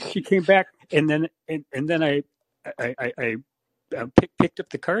 She came back, and then I picked up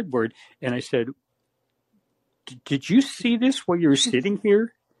the cardboard and I said, "Did you see this while you were sitting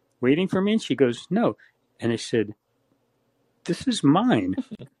here waiting for me?" And she goes, "No." And I said, "This is mine.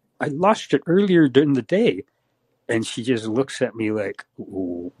 I lost it earlier during the day." And she just looks at me like,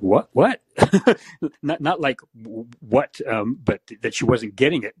 "What? not like what, but that she wasn't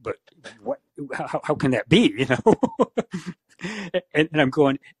getting it. But what? How can that be? You know?" and I'm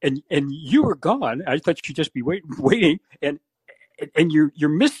going, and you were gone. I thought you'd just be waiting, and you're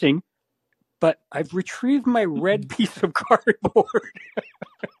missing. But I've retrieved my red piece of cardboard.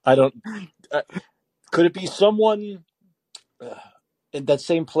 I don't. Could it be someone in that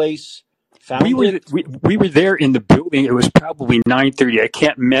same place? We were there in the building. It was probably 9:30. I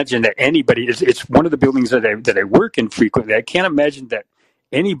can't imagine that anybody. It's one of the buildings that I work in frequently. I can't imagine that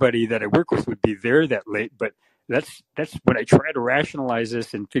anybody that I work with would be there that late. But that's when I try to rationalize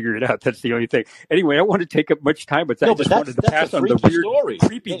this and figure it out. That's the only thing. Anyway, I don't want to take up much time, but I just wanted to pass on the weird,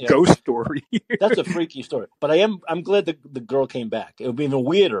 creepy ghost story. That's a freaky story. But I'm glad the girl came back. It would be even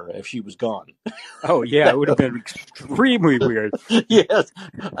weirder if she was gone. Oh yeah, it would have been extremely weird. Yes,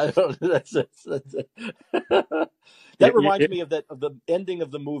 I don't. That reminds me of the ending of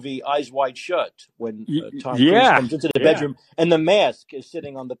the movie Eyes Wide Shut when Tom Cruise comes into the bedroom and the mask is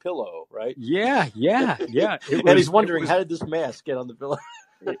sitting on the pillow, right? Yeah. And he's wondering, how did this mask get on the pillow?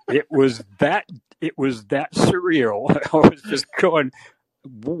 It was that surreal. I was just going.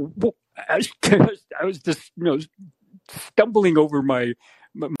 I was just stumbling over my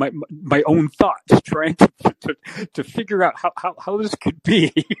own thoughts, trying to figure out how this could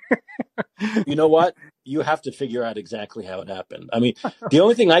be. You know what? You have to figure out exactly how it happened. I mean, the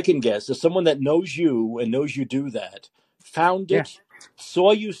only thing I can guess is someone that knows you and knows you do that, found it,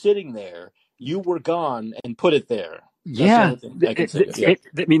 saw you sitting there, you were gone, and put it there. That's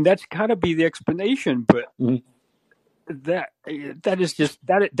I mean, that's got to be the explanation, but that is just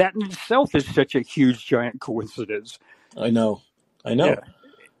that in itself is such a huge, giant coincidence. I know. Yeah.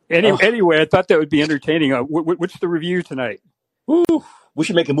 Anyway, I thought that would be entertaining. What's the review tonight? Ooh, we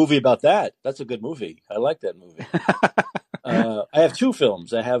should make a movie about that. That's a good movie. I like that movie. I have two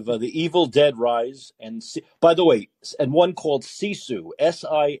films. I have The Evil Dead Rise and one called Sisu,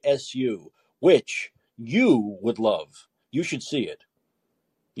 Sisu, which you would love. You should see it.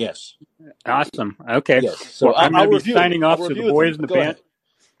 Yes. Awesome. Okay. Yes. So I'm going to be signing off to the boys in the band.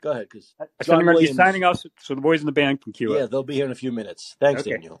 Go ahead, because I said I'm John going to be Williams. signing off so the boys in the band can queue Yeah, up. they'll be here in a few minutes. Thanks,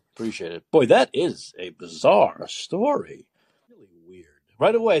 Okay. Daniel. Appreciate it. Boy, that is a bizarre story. Really weird.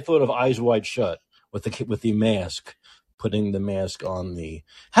 Right away, I thought of Eyes Wide Shut with the mask, putting the mask on the.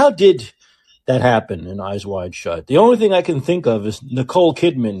 How did that happen in Eyes Wide Shut? The only thing I can think of is Nicole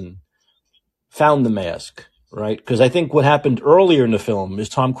Kidman found the mask, right? Because I think what happened earlier in the film is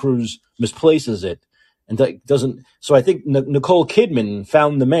Tom Cruise misplaces it and doesn't. So I think Nicole Kidman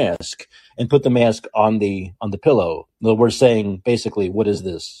found the mask and put the mask on the pillow. We're saying basically, what is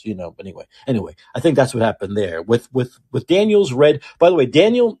this? But anyway, I think that's what happened there with Daniel's red. By the way,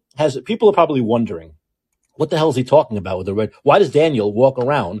 Daniel has people are probably wondering, what the hell is he talking about with the red? Why does Daniel walk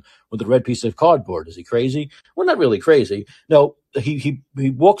around with a red piece of cardboard? Is he crazy? Well, not really crazy. No, he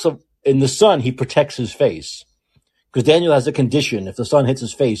walks up in the sun. He protects his face because Daniel has a condition. If the sun hits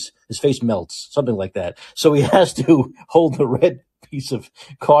his face melts, something like that. So he has to hold the red piece of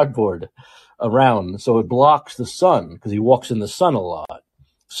cardboard around so it blocks the sun because he walks in the sun a lot.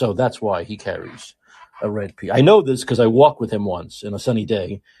 So that's why he carries a red piece. I know this because I walked with him once in a sunny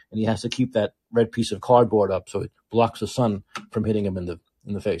day, and he has to keep that red piece of cardboard up so it blocks the sun from hitting him in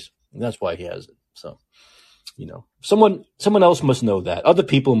the face. And that's why he has it. So, someone else must know that. Other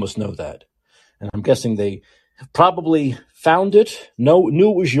people must know that. And I'm guessing they probably found it,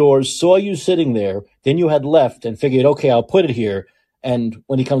 knew it was yours, saw you sitting there, then you had left and figured, okay, I'll put it here. And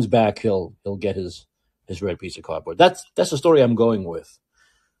when he comes back, he'll get his red piece of cardboard. That's the story I'm going with.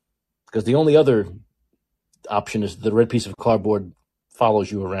 Because the only other option is the red piece of cardboard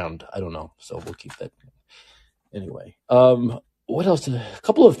follows you around. I don't know. So we'll keep that. Anyway, what else? A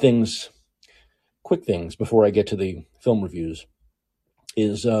couple of things, quick things before I get to the film reviews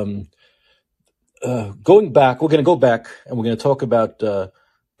is going back. We're going to go back and we're going to talk about Ron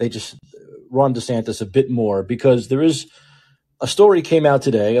DeSantis a bit more because there is a story came out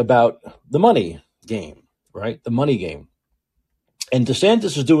today about the money game, right? The money game. And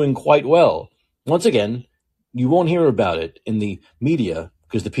DeSantis is doing quite well. Once again, you won't hear about it in the media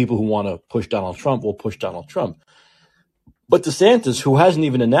because the people who want to push Donald Trump will push Donald Trump. But DeSantis, who hasn't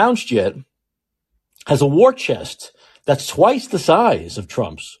even announced yet, has a war chest that's twice the size of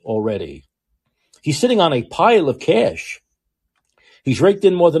Trump's already. He's sitting on a pile of cash. He's raked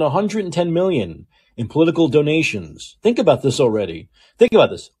in more than $110 million in political donations. Think about this already.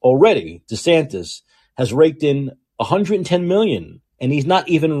 DeSantis has raked in $110 million, and he's not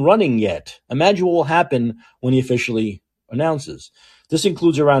even running yet. Imagine what will happen when he officially announces. This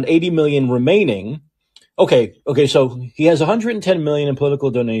includes around $80 million remaining. Okay, so he has $110 million in political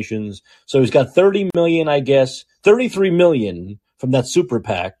donations. So he's got $30 million, I guess, $33 million from that super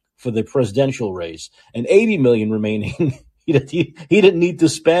PAC for the presidential race, and $80 million remaining he didn't need to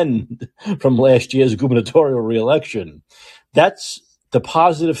spend from last year's gubernatorial reelection. That's the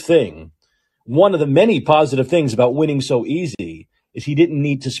positive thing. One of the many positive things about winning so easy is he didn't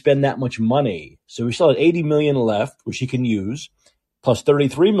need to spend that much money. So he still had $80 million left, which he can use, plus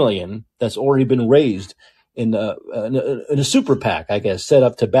 $33 million that's already been raised in a super PAC, I guess, set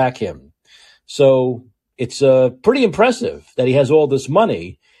up to back him. So it's pretty impressive that he has all this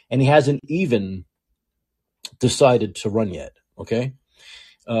money and he hasn't even decided to run yet. Okay.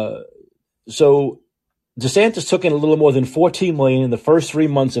 So DeSantis took in a little more than $14 million in the first 3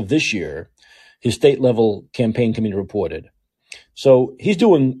 months of this year, his state level campaign committee reported. So he's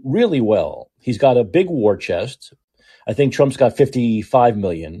doing really well. He's got a big war chest. I think Trump's got $55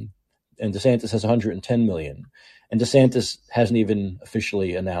 million and DeSantis has $110 million. And DeSantis hasn't even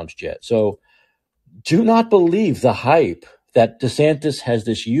officially announced yet. So do not believe the hype that DeSantis has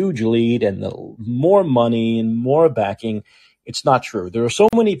this huge lead and more money and more backing. It's not true. There are so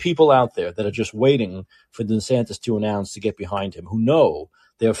many people out there that are just waiting for DeSantis to announce to get behind him, who know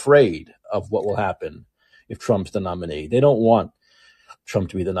they're afraid of what will happen if Trump's the nominee. They don't want Trump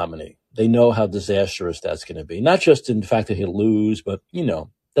to be the nominee. They know how disastrous that's going to be. Not just in the fact that he'll lose, but,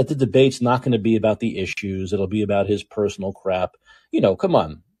 that the debate's not going to be about the issues. It'll be about his personal crap. Come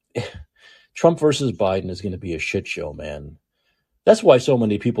on. Trump versus Biden is going to be a shit show, man. That's why so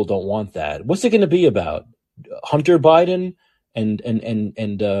many people don't want that. What's it going to be about? Hunter Biden and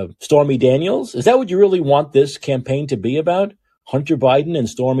Stormy Daniels? Is that what you really want this campaign to be about? Hunter Biden and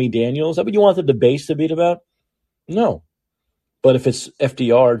Stormy Daniels? Is that what you want the debates to be about? No. But if it's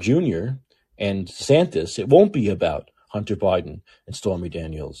FDR Jr. and DeSantis, it won't be about Hunter Biden and Stormy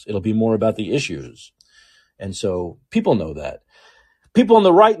Daniels. It'll be more about the issues. And so people know that. People on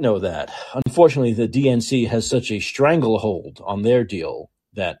the right know that. Unfortunately, the DNC has such a stranglehold on their deal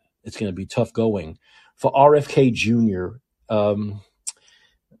that it's going to be tough going. For RFK Jr.,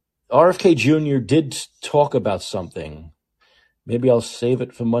 RFK Jr. did talk about something, Maybe I'll save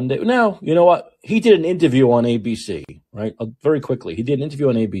it for Monday. Now, you know what? He did an interview on ABC, right? Very quickly. He did an interview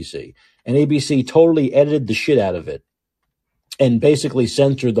on ABC, and ABC totally edited the shit out of it and basically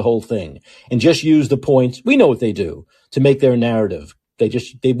censored the whole thing and just used the points. We know what they do to make their narrative. They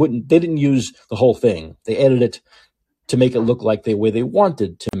didn't use the whole thing. They edited it to make it look like the way they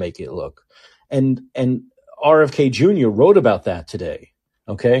wanted to make it look. And RFK Jr. wrote about that today,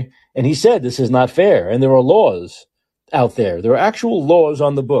 okay? And he said this is not fair, and there are laws out there. There are actual laws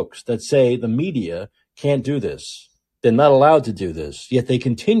on the books that say the media can't do this. They're not allowed to do this, yet they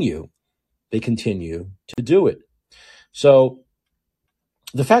continue to do it. So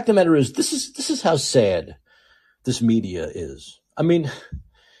the fact of the matter is, this is how sad this media is. I mean,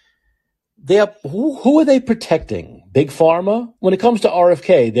 who are they protecting? Big Pharma? When it comes to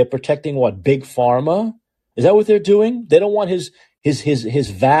RFK, they're protecting what? Big Pharma? Is that what they're doing? They don't want his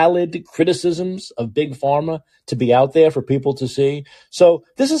valid criticisms of Big Pharma to be out there for people to see. So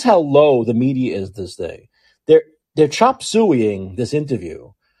this is how low the media is this day. They're chop sueying this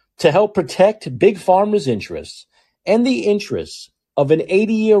interview to help protect Big Pharma's interests and the interests of an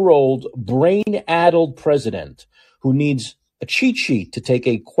 80-year-old brain-addled president who needs a cheat sheet to take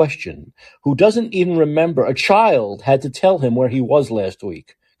a question, who doesn't even remember. A child had to tell him where he was last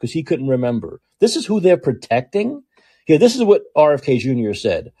week because he couldn't remember. This is who they're protecting? Here, this is what RFK Jr.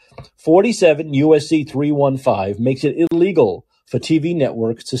 said. 47 USC 315 makes it illegal for TV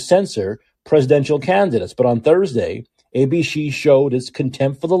networks to censor presidential candidates. But on Thursday, ABC showed its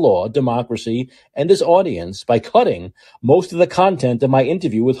contempt for the law, democracy, and its audience by cutting most of the content of my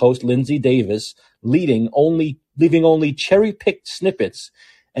interview with host Lindsay Davis, leaving only cherry-picked snippets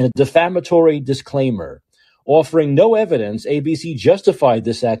and a defamatory disclaimer. Offering no evidence, ABC justified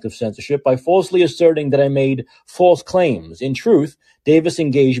this act of censorship by falsely asserting that I made false claims. In truth, Davis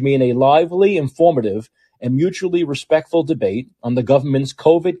engaged me in a lively, informative, and mutually respectful debate on the government's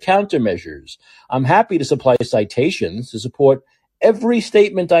COVID countermeasures. I'm happy to supply citations to support every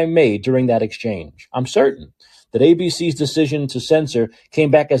statement I made during that exchange. I'm certain that ABC's decision to censor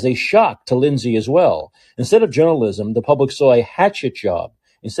came back as a shock to Lindsay as well. Instead of journalism, the public saw a hatchet job.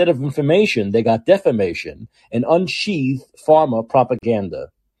 Instead of information, they got defamation and unsheathed pharma propaganda.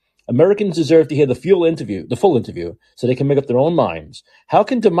 Americans deserve to hear the full interview, so they can make up their own minds. How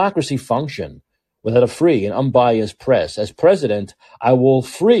can democracy function without a free and unbiased press? As president, I will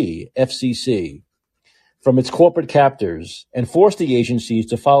free FCC from its corporate captors and force the agencies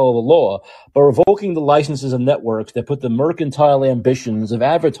to follow the law by revoking the licenses of networks that put the mercantile ambitions of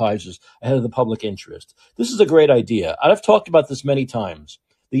advertisers ahead of the public interest. This is a great idea. I've talked about this many times.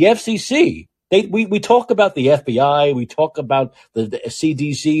 The FCC, we talk about the FBI, we talk about the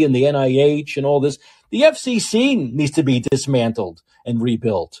CDC and the NIH and all this. The FCC needs to be dismantled and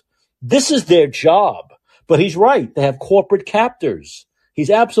rebuilt. This is their job. But he's right. They have corporate captors. He's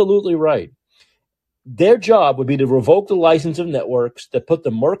absolutely right. Their job would be to revoke the license of networks that put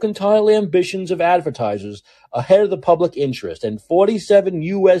the mercantile ambitions of advertisers ahead of the public interest. And 47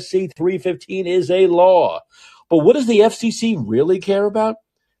 USC 315 is a law. But what does the FCC really care about?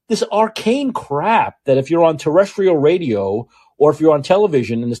 This arcane crap that if you're on terrestrial radio or if you're on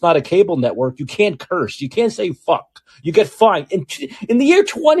television and it's not a cable network, you can't curse. You can't say fuck. You get fined. In the year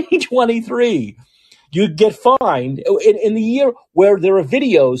 2023, you get fined in the year where there are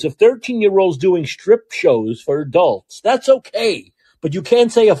videos of 13-year-olds doing strip shows for adults. That's okay. But you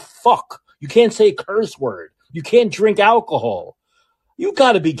can't say a fuck. You can't say a curse word. You can't drink alcohol. You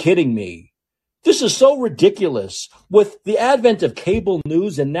got to be kidding me. This is so ridiculous. With the advent of cable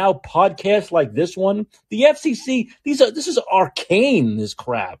news and now podcasts like this one, the FCC, this is arcane, this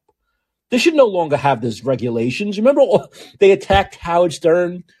crap. They should no longer have these regulations. Remember, they attacked Howard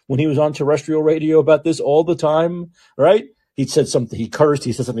Stern when he was on terrestrial radio about this all the time, right? He said something, he cursed,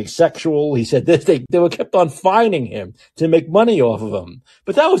 he said something sexual, he said this, they were kept on fining him to make money off of him.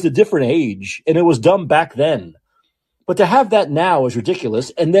 But that was a different age, and it was dumb back then. But to have that now is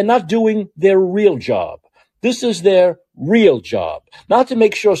ridiculous, and they're not doing their real job. This is their real job, not to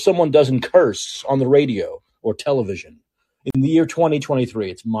make sure someone doesn't curse on the radio or television. In the year 2023,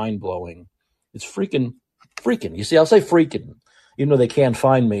 it's mind-blowing. It's freaking. You see, I'll say freaking, even though they can't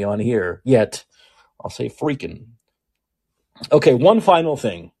find me on here yet. I'll say freaking. Okay, one final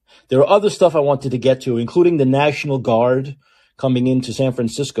thing. There are other stuff I wanted to get to, including the National Guard coming into San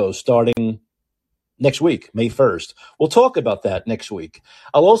Francisco starting next week, May 1st. We'll talk about that next week.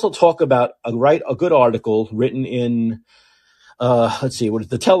 I'll also talk about a good article written in,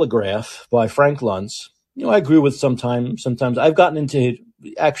 The Telegraph by Frank Luntz. You know, I agree with sometimes. I've gotten into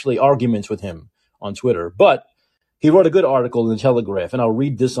actually arguments with him on Twitter, but he wrote a good article in the Telegraph, and I'll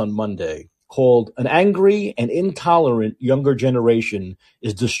read this on Monday. called An Angry and Intolerant Younger Generation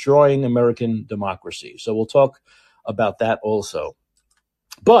is Destroying American Democracy. So we'll talk about that also.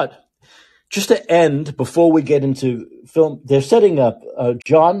 But just to end, before we get into film, they're setting up,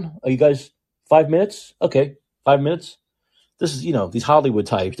 John, are you guys 5 minutes? Okay, 5 minutes. This is, these Hollywood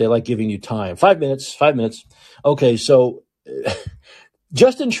types, they like giving you time. 5 minutes. Okay, so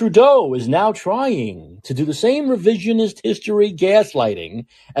Justin Trudeau is now trying to do the same revisionist history gaslighting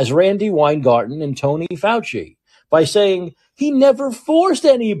as Randy Weingarten and Tony Fauci by saying he never forced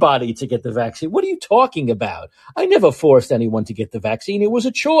anybody to get the vaccine. What are you talking about? I never forced anyone to get the vaccine. It was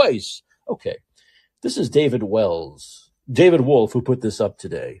a choice. Okay, this is David Wolf, who put this up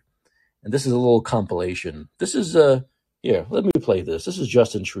today. And this is a little compilation. This is, here, let me play this. This is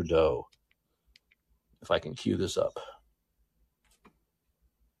Justin Trudeau. If I can cue this up.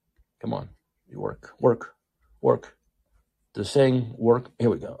 Come on, you work. The saying work.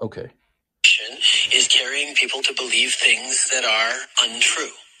 Here we go. Okay. Is carrying people to believe things that are untrue.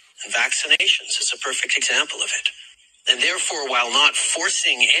 And vaccinations is a perfect example of it. And therefore, while not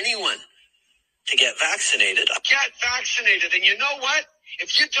forcing anyone to get vaccinated. And you know what?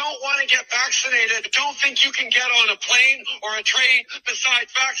 If you don't want to get vaccinated, don't think you can get on a plane or a train beside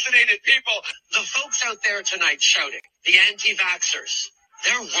vaccinated people. The folks out there tonight shouting, the anti-vaxxers,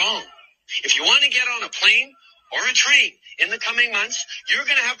 they're wrong. If you want to get on a plane or a train in the coming months, you're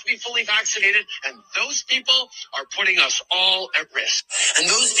going to have to be fully vaccinated, and those people are putting us all at risk. And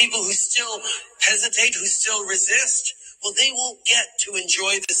those people who still hesitate, who still resist, well, they won't get to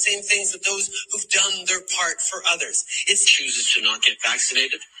enjoy the same things that those who've done their part for others. It chooses to not get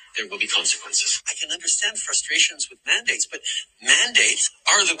vaccinated, there will be consequences. I can understand frustrations with mandates, but mandates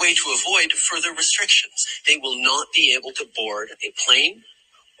are the way to avoid further restrictions. They will not be able to board a plane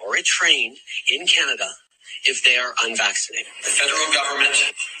or a train in Canada if they are unvaccinated. The federal government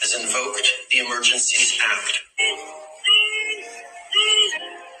has invoked the Emergencies Act.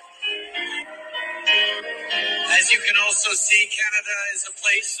 As you can also see, Canada is a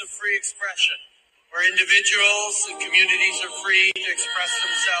place of free expression, where individuals and communities are free to express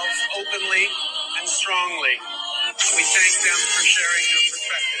themselves openly and strongly. We thank them for sharing their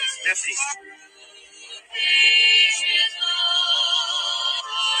perspectives. Merci.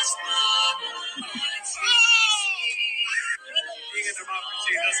 Being a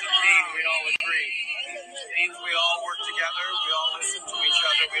democracy doesn't mean we all agree. It means we all work together, we all listen to each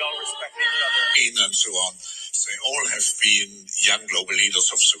other, we all respect each other. And so on. They all have been young global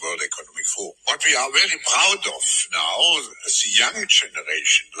leaders of the World Economic Forum. What we are very proud of now is the young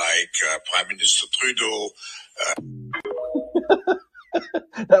generation, like Prime Minister Trudeau.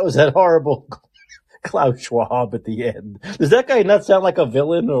 That was that horrible Klaus Schwab at the end. Does that guy not sound like a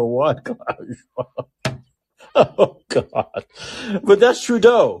villain or what? Klaus Schwab. Oh, God. But that's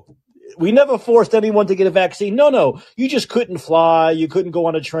Trudeau. We never forced anyone to get a vaccine. No. You just couldn't fly. You couldn't go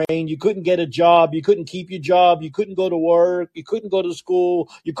on a train. You couldn't get a job. You couldn't keep your job. You couldn't go to work. You couldn't go to school.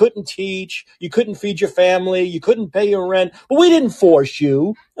 You couldn't teach. You couldn't feed your family. You couldn't pay your rent. But we didn't force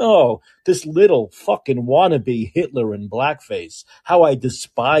you. Oh, this little fucking wannabe Hitler in blackface. How I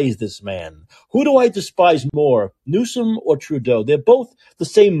despise this man. Who do I despise more, Newsom or Trudeau? They're both the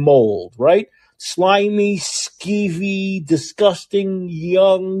same mold, right? Slimy, skeevy, disgusting,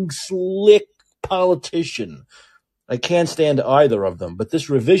 young, slick politician. I can't stand either of them. But this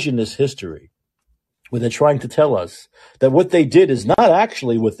revisionist history, where they're trying to tell us that what they did is not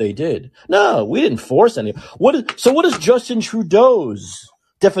actually what they did. No, we didn't force any. So what is Justin Trudeau's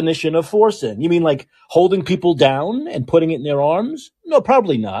definition of forcing? You mean like holding people down and putting it in their arms? No,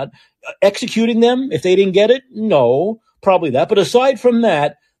 probably not. Executing them if they didn't get it? No, probably that. But aside from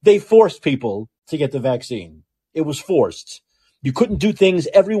that, they forced people to get the vaccine. It was forced. You couldn't do things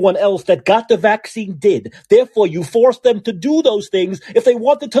everyone else that got the vaccine did. Therefore, you forced them to do those things if they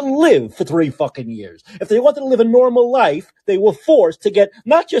wanted to live for 3 fucking years. If they wanted to live a normal life, they were forced to get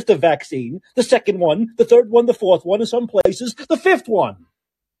not just the vaccine, the second one, the third one, the fourth one, in some places, the fifth one.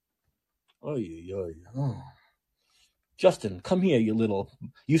 Oh. Justin, come here, you little...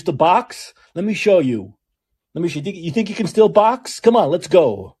 Used to box? Let me show you. You think you can still box? Come on, let's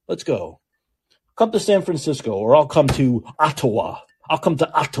go. Come to San Francisco, or I'll come to Ottawa.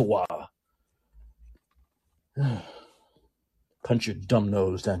 Punch your dumb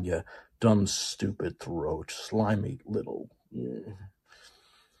nose down your dumb, stupid throat. Slimy little...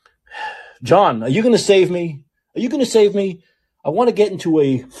 John, are you going to save me? I want to get into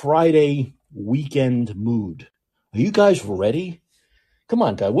a Friday weekend mood. Are you guys ready? Come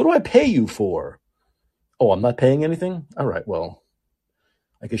on, guy. What do I pay you for? Oh, I'm not paying anything? All right, well,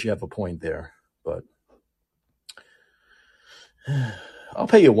 I guess you have a point there. But I'll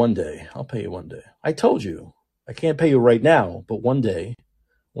pay you one day. I'll pay you one day. I told you. I can't pay you right now, but one day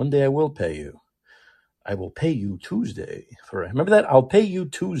I will pay you. I will pay you Tuesday for remember that? I'll pay you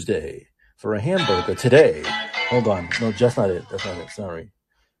Tuesday for a hamburger today. Hold on. No, that's not it. That's not it. Sorry.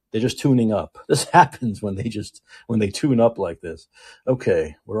 They're just tuning up. This happens when they tune up like this.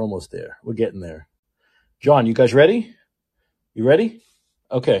 Okay, we're almost there. We're getting there. John, you guys ready? You ready?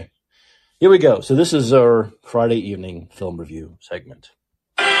 Okay. Here we go. So this is our Friday evening film review segment.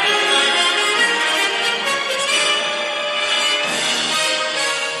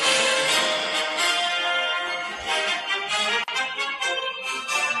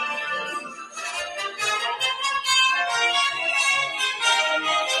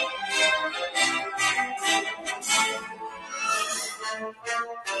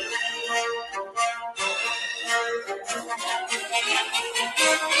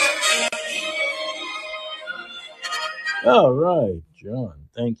 All right, John,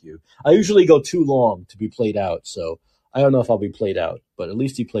 thank you. I usually go too long to be played out, so I don't know if I'll be played out, but at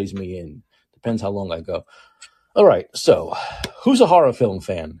least he plays me in. Depends how long I go. All right, so who's a horror film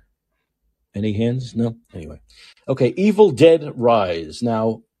fan? Any hands? No? Anyway. Okay, Evil Dead Rise.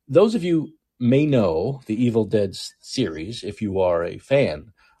 Now, those of you may know the Evil Dead series if you are a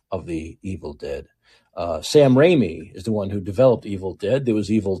fan of the Evil Dead. Sam Raimi is the one who developed Evil Dead. There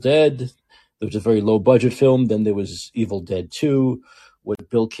was Evil Dead. There was a very low-budget film. Then there was Evil Dead 2 with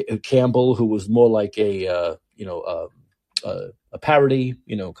Bill Campbell, who was more like a parody,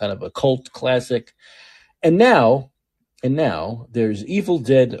 kind of a cult classic. And now there's Evil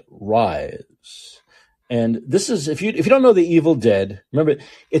Dead Rise. And this is, if you don't know the Evil Dead, remember,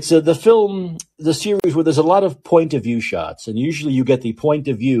 it's the series where there's a lot of point of view shots. And usually you get the point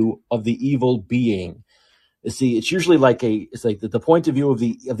of view of the evil being. See, it's usually it's like the point of view of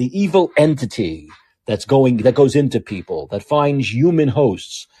the evil entity that goes into people, that finds human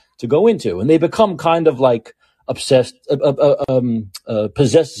hosts to go into, and they become kind of like possessed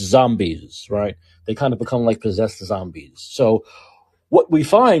zombies, right? They kind of become like possessed zombies. So what we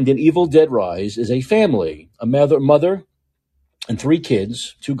find in Evil Dead Rise is a family, a mother and 3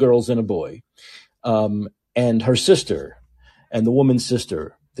 kids, 2 girls and a boy, and her sister, and the woman's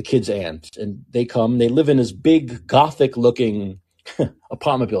sister, the kid's aunt, and they live in this big Gothic-looking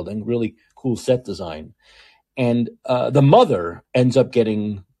apartment building, really cool set design. And the mother ends up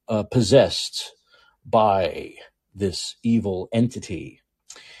getting possessed by this evil entity.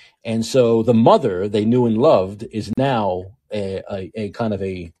 And so the mother they knew and loved is now a kind of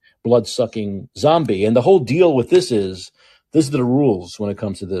a blood-sucking zombie. And the whole deal with this is the rules when it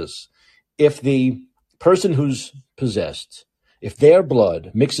comes to this. If the person who's possessed, if their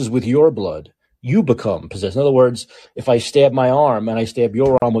blood mixes with your blood, you become possessed. In other words, if I stab my arm and I stab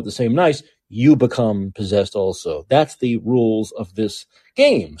your arm with the same knife, you become possessed also. That's the rules of this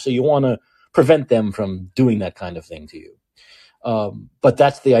game. So you want to prevent them from doing that kind of thing to you. But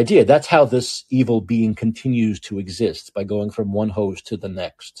that's the idea. That's how this evil being continues to exist, by going from one host to the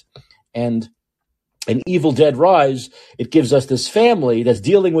next. And in Evil Dead Rise, it gives us this family that's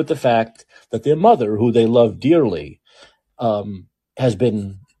dealing with the fact that their mother, who they love dearly, has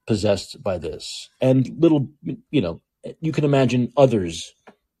been possessed by this. And you can imagine others,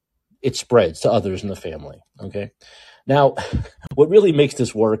 it spreads to others in the family, okay? Now, what really makes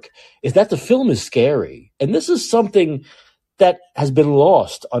this work is that the film is scary. And this is something that has been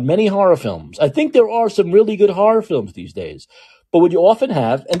lost on many horror films. I think there are some really good horror films these days. But what you often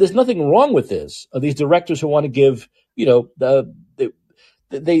have, and there's nothing wrong with this, are these directors who want to give,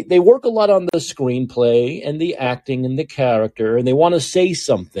 they work a lot on the screenplay and the acting and the character, and they want to say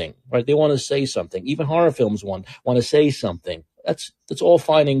something, right? They want to say something. Even horror films want to say something. That's all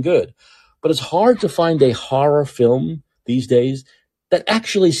fine and good. But it's hard to find a horror film these days that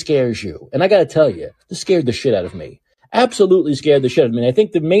actually scares you. And I got to tell you, this scared the shit out of me. Absolutely scared the shit out of me. And I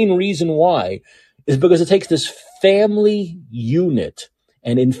think the main reason why is because it takes this family unit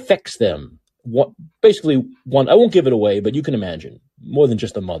and infects them. Basically, I won't give it away, but you can imagine, more than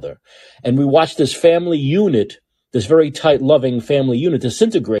just a mother. And we watch this family unit, this very tight, loving family unit,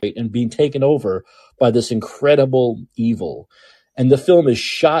 disintegrate and being taken over by this incredible evil. And the film is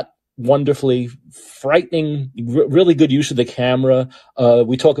shot wonderfully, frightening, really good use of the camera.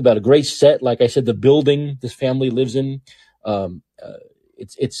 We talk about a great set. Like I said, the building this family lives in,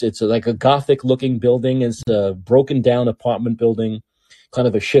 it's like a Gothic looking building. It's a broken down apartment building, kind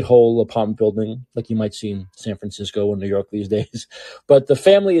of a shithole apartment building like you might see in San Francisco or New York these days. But the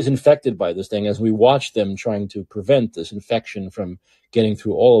family is infected by this thing as we watch them trying to prevent this infection from getting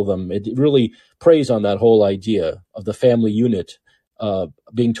through all of them. It really preys on that whole idea of the family unit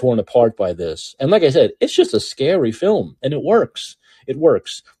being torn apart by this. And like I said, it's just a scary film, and it works. It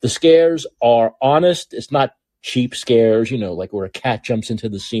works. The scares are honest. It's not cheap scares, like where a cat jumps into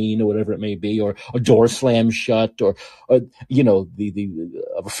the scene or whatever it may be, or a door slams shut, or the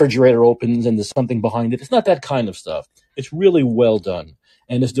refrigerator opens and there's something behind it. It's not that kind of stuff. It's really well done.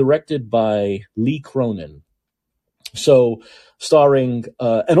 And it's directed by Lee Cronin. So starring,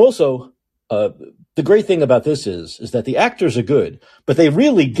 and also, the great thing about this is that the actors are good, but they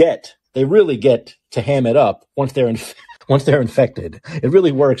really get to ham it up once they're infected. It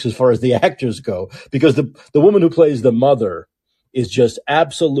really works as far as the actors go, because the woman who plays the mother is just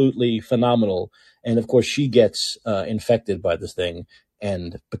absolutely phenomenal. And of course she gets infected by this thing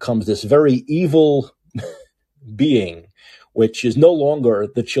and becomes this very evil being, which is no longer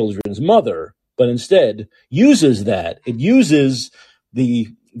the children's mother, but instead uses that. It uses the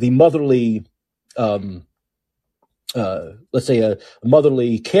motherly, let's say a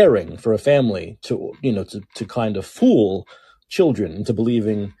motherly caring for a family to kind of fool children into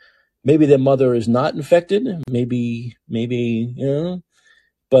believing maybe their mother is not infected, maybe,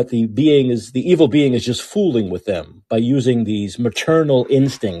 but the evil being is just fooling with them by using these maternal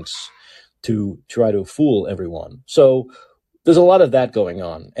instincts to try to fool everyone. So there's a lot of that going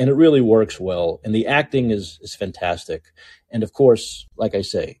on, and it really works well, and the acting is fantastic. And of course, like I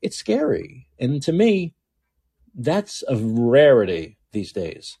say, it's scary. And to me, that's a rarity these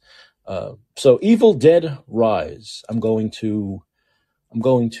days. So Evil Dead Rise, I'm going to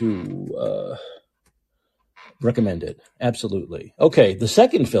recommend it. Absolutely. Okay, the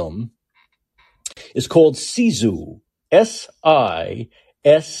second film is called Sisu, Sisu.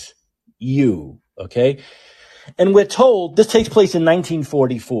 Okay, and we're told this takes place in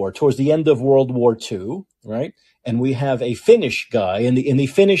 1944, towards the end of World War II, right? And we have a Finnish guy in the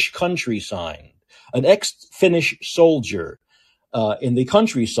Finnish countryside, an ex-Finnish soldier in the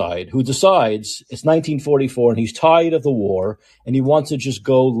countryside who decides it's 1944 and he's tired of the war and he wants to just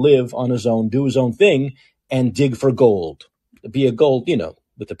go live on his own, do his own thing, and dig for gold, be a gold,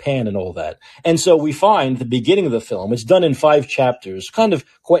 with the pan and all that. And so we find the beginning of the film, it's done in 5 chapters, kind of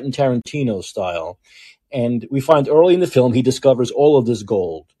Quentin Tarantino style. And we find early in the film, he discovers all of this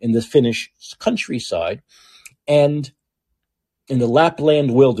gold in the Finnish countryside. And in the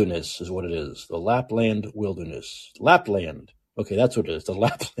Lapland wilderness is what it is. The Lapland wilderness. Lapland. Okay, that's what it is. The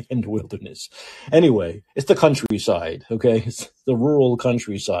Lapland wilderness. Anyway, it's the countryside. Okay, it's the rural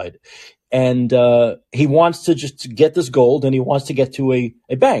countryside. And he wants to just get this gold, and he wants to get to a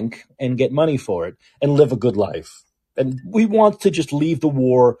bank and get money for it and live a good life. And we want to just leave the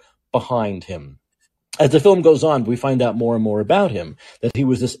war behind him. As the film goes on, we find out more and more about him, that he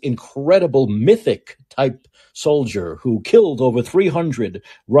was this incredible mythic type soldier who killed over 300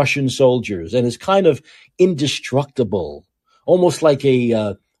 Russian soldiers and is kind of indestructible, almost like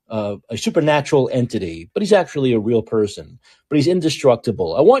a supernatural entity, but he's actually a real person, but he's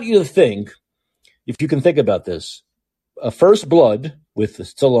indestructible. I want you to think, if you can think about this, First Blood with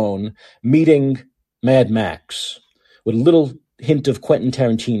Stallone meeting Mad Max with a little hint of Quentin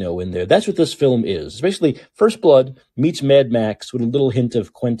Tarantino in there. That's what this film is. It's basically First Blood meets Mad Max with a little hint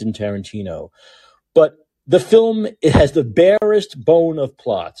of Quentin Tarantino. But the film, it has the barest bone of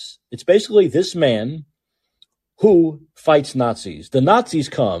plots. It's basically this man who fights Nazis. The Nazis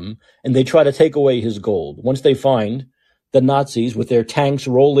come and they try to take away his gold. Once they find the Nazis with their tanks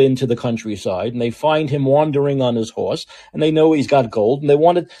roll into the countryside and they find him wandering on his horse and they know he's got gold and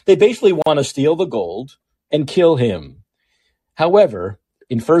they basically want to steal the gold and kill him. However,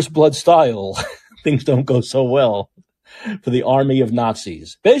 in First Blood style, things don't go so well for the army of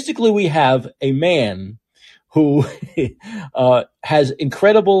Nazis. Basically, we have a man who has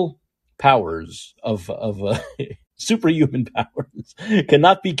incredible powers of superhuman powers,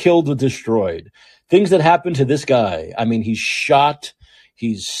 cannot be killed or destroyed. Things that happen to this guy. I mean, he's shot,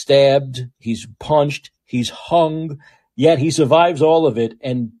 he's stabbed, he's punched, he's hung, yet he survives all of it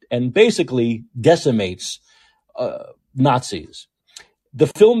and basically decimates Nazis. The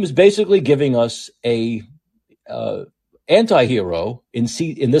film is basically giving us a anti-hero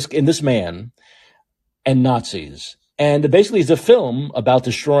in this man and Nazis, and basically it's a film about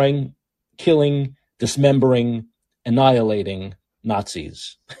destroying, killing, dismembering, annihilating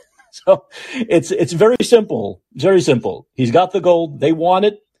Nazis. So it's very simple. Very simple. He's got the gold. They want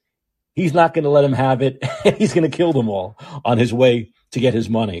it. He's not going to let them have it. He's going to kill them all on his way to get his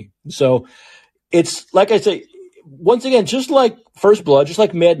money. So it's, like I say, once again, just like First Blood, just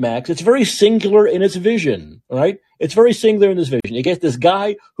like Mad Max, it's very singular in its vision, right? It's very singular in this vision. You get this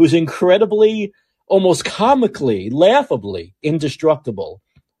guy who's incredibly, almost comically, laughably indestructible,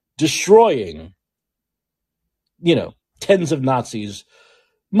 destroying, tens of Nazis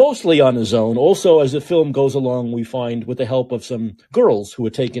mostly on his own. Also, as the film goes along, we find with the help of some girls who were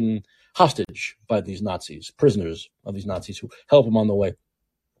taken hostage by these Nazis, prisoners of these Nazis who help him on the way.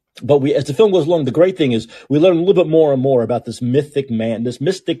 But as the film goes along, the great thing is we learn a little bit more and more about this mythical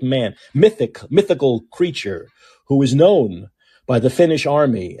creature who is known by the Finnish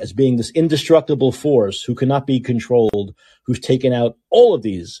army as being this indestructible force who cannot be controlled, who's taken out all of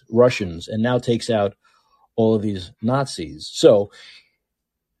these Russians and now takes out all of these Nazis. So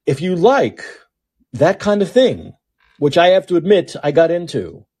if you like that kind of thing, which I have to admit I got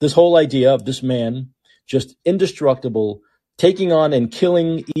into, this whole idea of this man, just indestructible, taking on and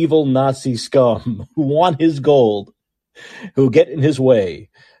killing evil Nazi scum who want his gold, who get in his way.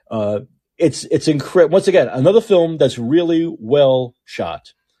 It's incredible. Once again, another film that's really well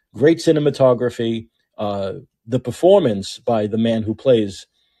shot. Great cinematography. The performance by the man who plays,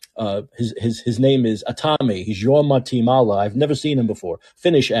 his name is Atami. He's Jorma Timala. I've never seen him before.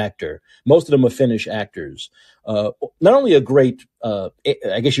 Finnish actor. Most of them are Finnish actors. Not only a great,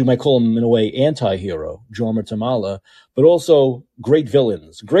 I guess you might call him in a way anti-hero, Jorma Timala, but also great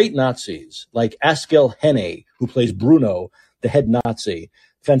villains, great Nazis like Askel Henne, who plays Bruno, the head Nazi.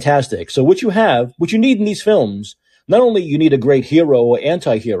 Fantastic. So what you need in these films, not only you need a great hero or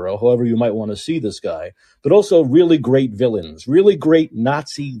anti-hero, however you might want to see this guy, but also really great villains, really great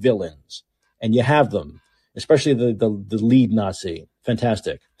Nazi villains. And you have them, especially the lead Nazi.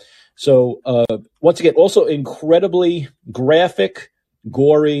 Fantastic. So once again, also incredibly graphic,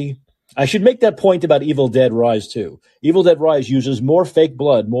 gory. I should make that point about Evil Dead Rise too. Evil Dead Rise uses more fake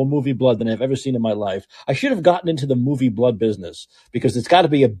blood, more movie blood than I've ever seen in my life. I should have gotten into the movie blood business because it's got to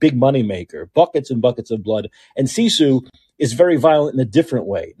be a big money maker. Buckets and buckets of blood. And Sisu is very violent in a different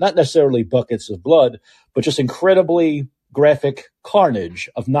way. Not necessarily buckets of blood, but just incredibly graphic carnage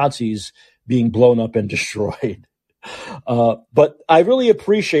of Nazis being blown up and destroyed. But I really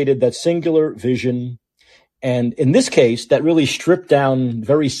appreciated that singular vision. And in this case, that really stripped down,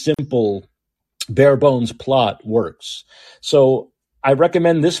 very simple, bare bones plot works. So I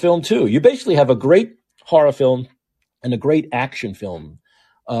recommend this film too. You basically have a great horror film and a great action film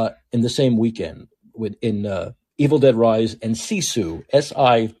in the same weekend in Evil Dead Rise and Sisu,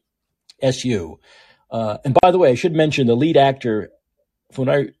 S-I-S-U. And by the way, I should mention the lead actor.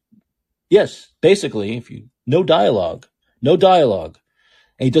 Basically, no dialogue.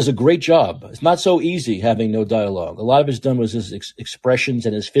 And he does a great job. It's not so easy having no dialogue. A lot of it's done with his expressions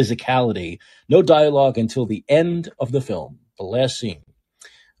and his physicality. No dialogue until the end of the film, the last scene.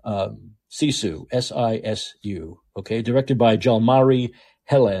 Sisu, S-I-S-U. Okay, directed by Jalmari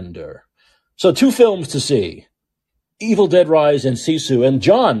Helander. So 2 films to see: Evil Dead Rise and Sisu. And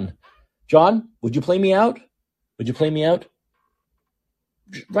John, would you play me out?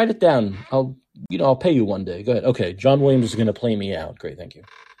 Write it down. I'll pay you one day. Go ahead. Okay, John Williams is going to play me out. Great, thank you.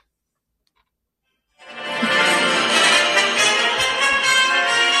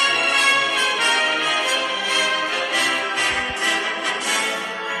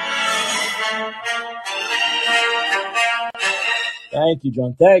 Thank you,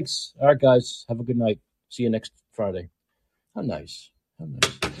 John. Thanks. All right, guys. Have a good night. See you next Friday. How nice.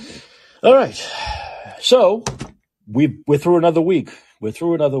 All right. So we're through another week.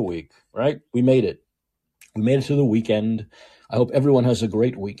 Right? We made it. We made it to the weekend. I hope everyone has a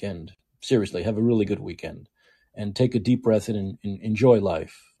great weekend. Seriously, have a really good weekend. And take a deep breath and enjoy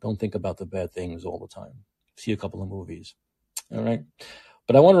life. Don't think about the bad things all the time. See a couple of movies. All right?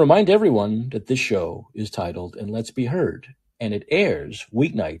 But I want to remind everyone that this show is titled And Let's Be Heard. And it airs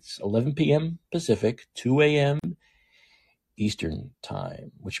weeknights, 11 p.m. Pacific, 2 a.m. Eastern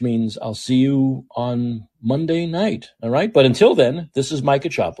Time, which means I'll see you on Monday night. All right? But until then, this is Micah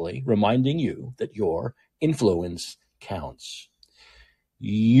Chopley reminding you that your influence counts.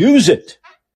 Use it.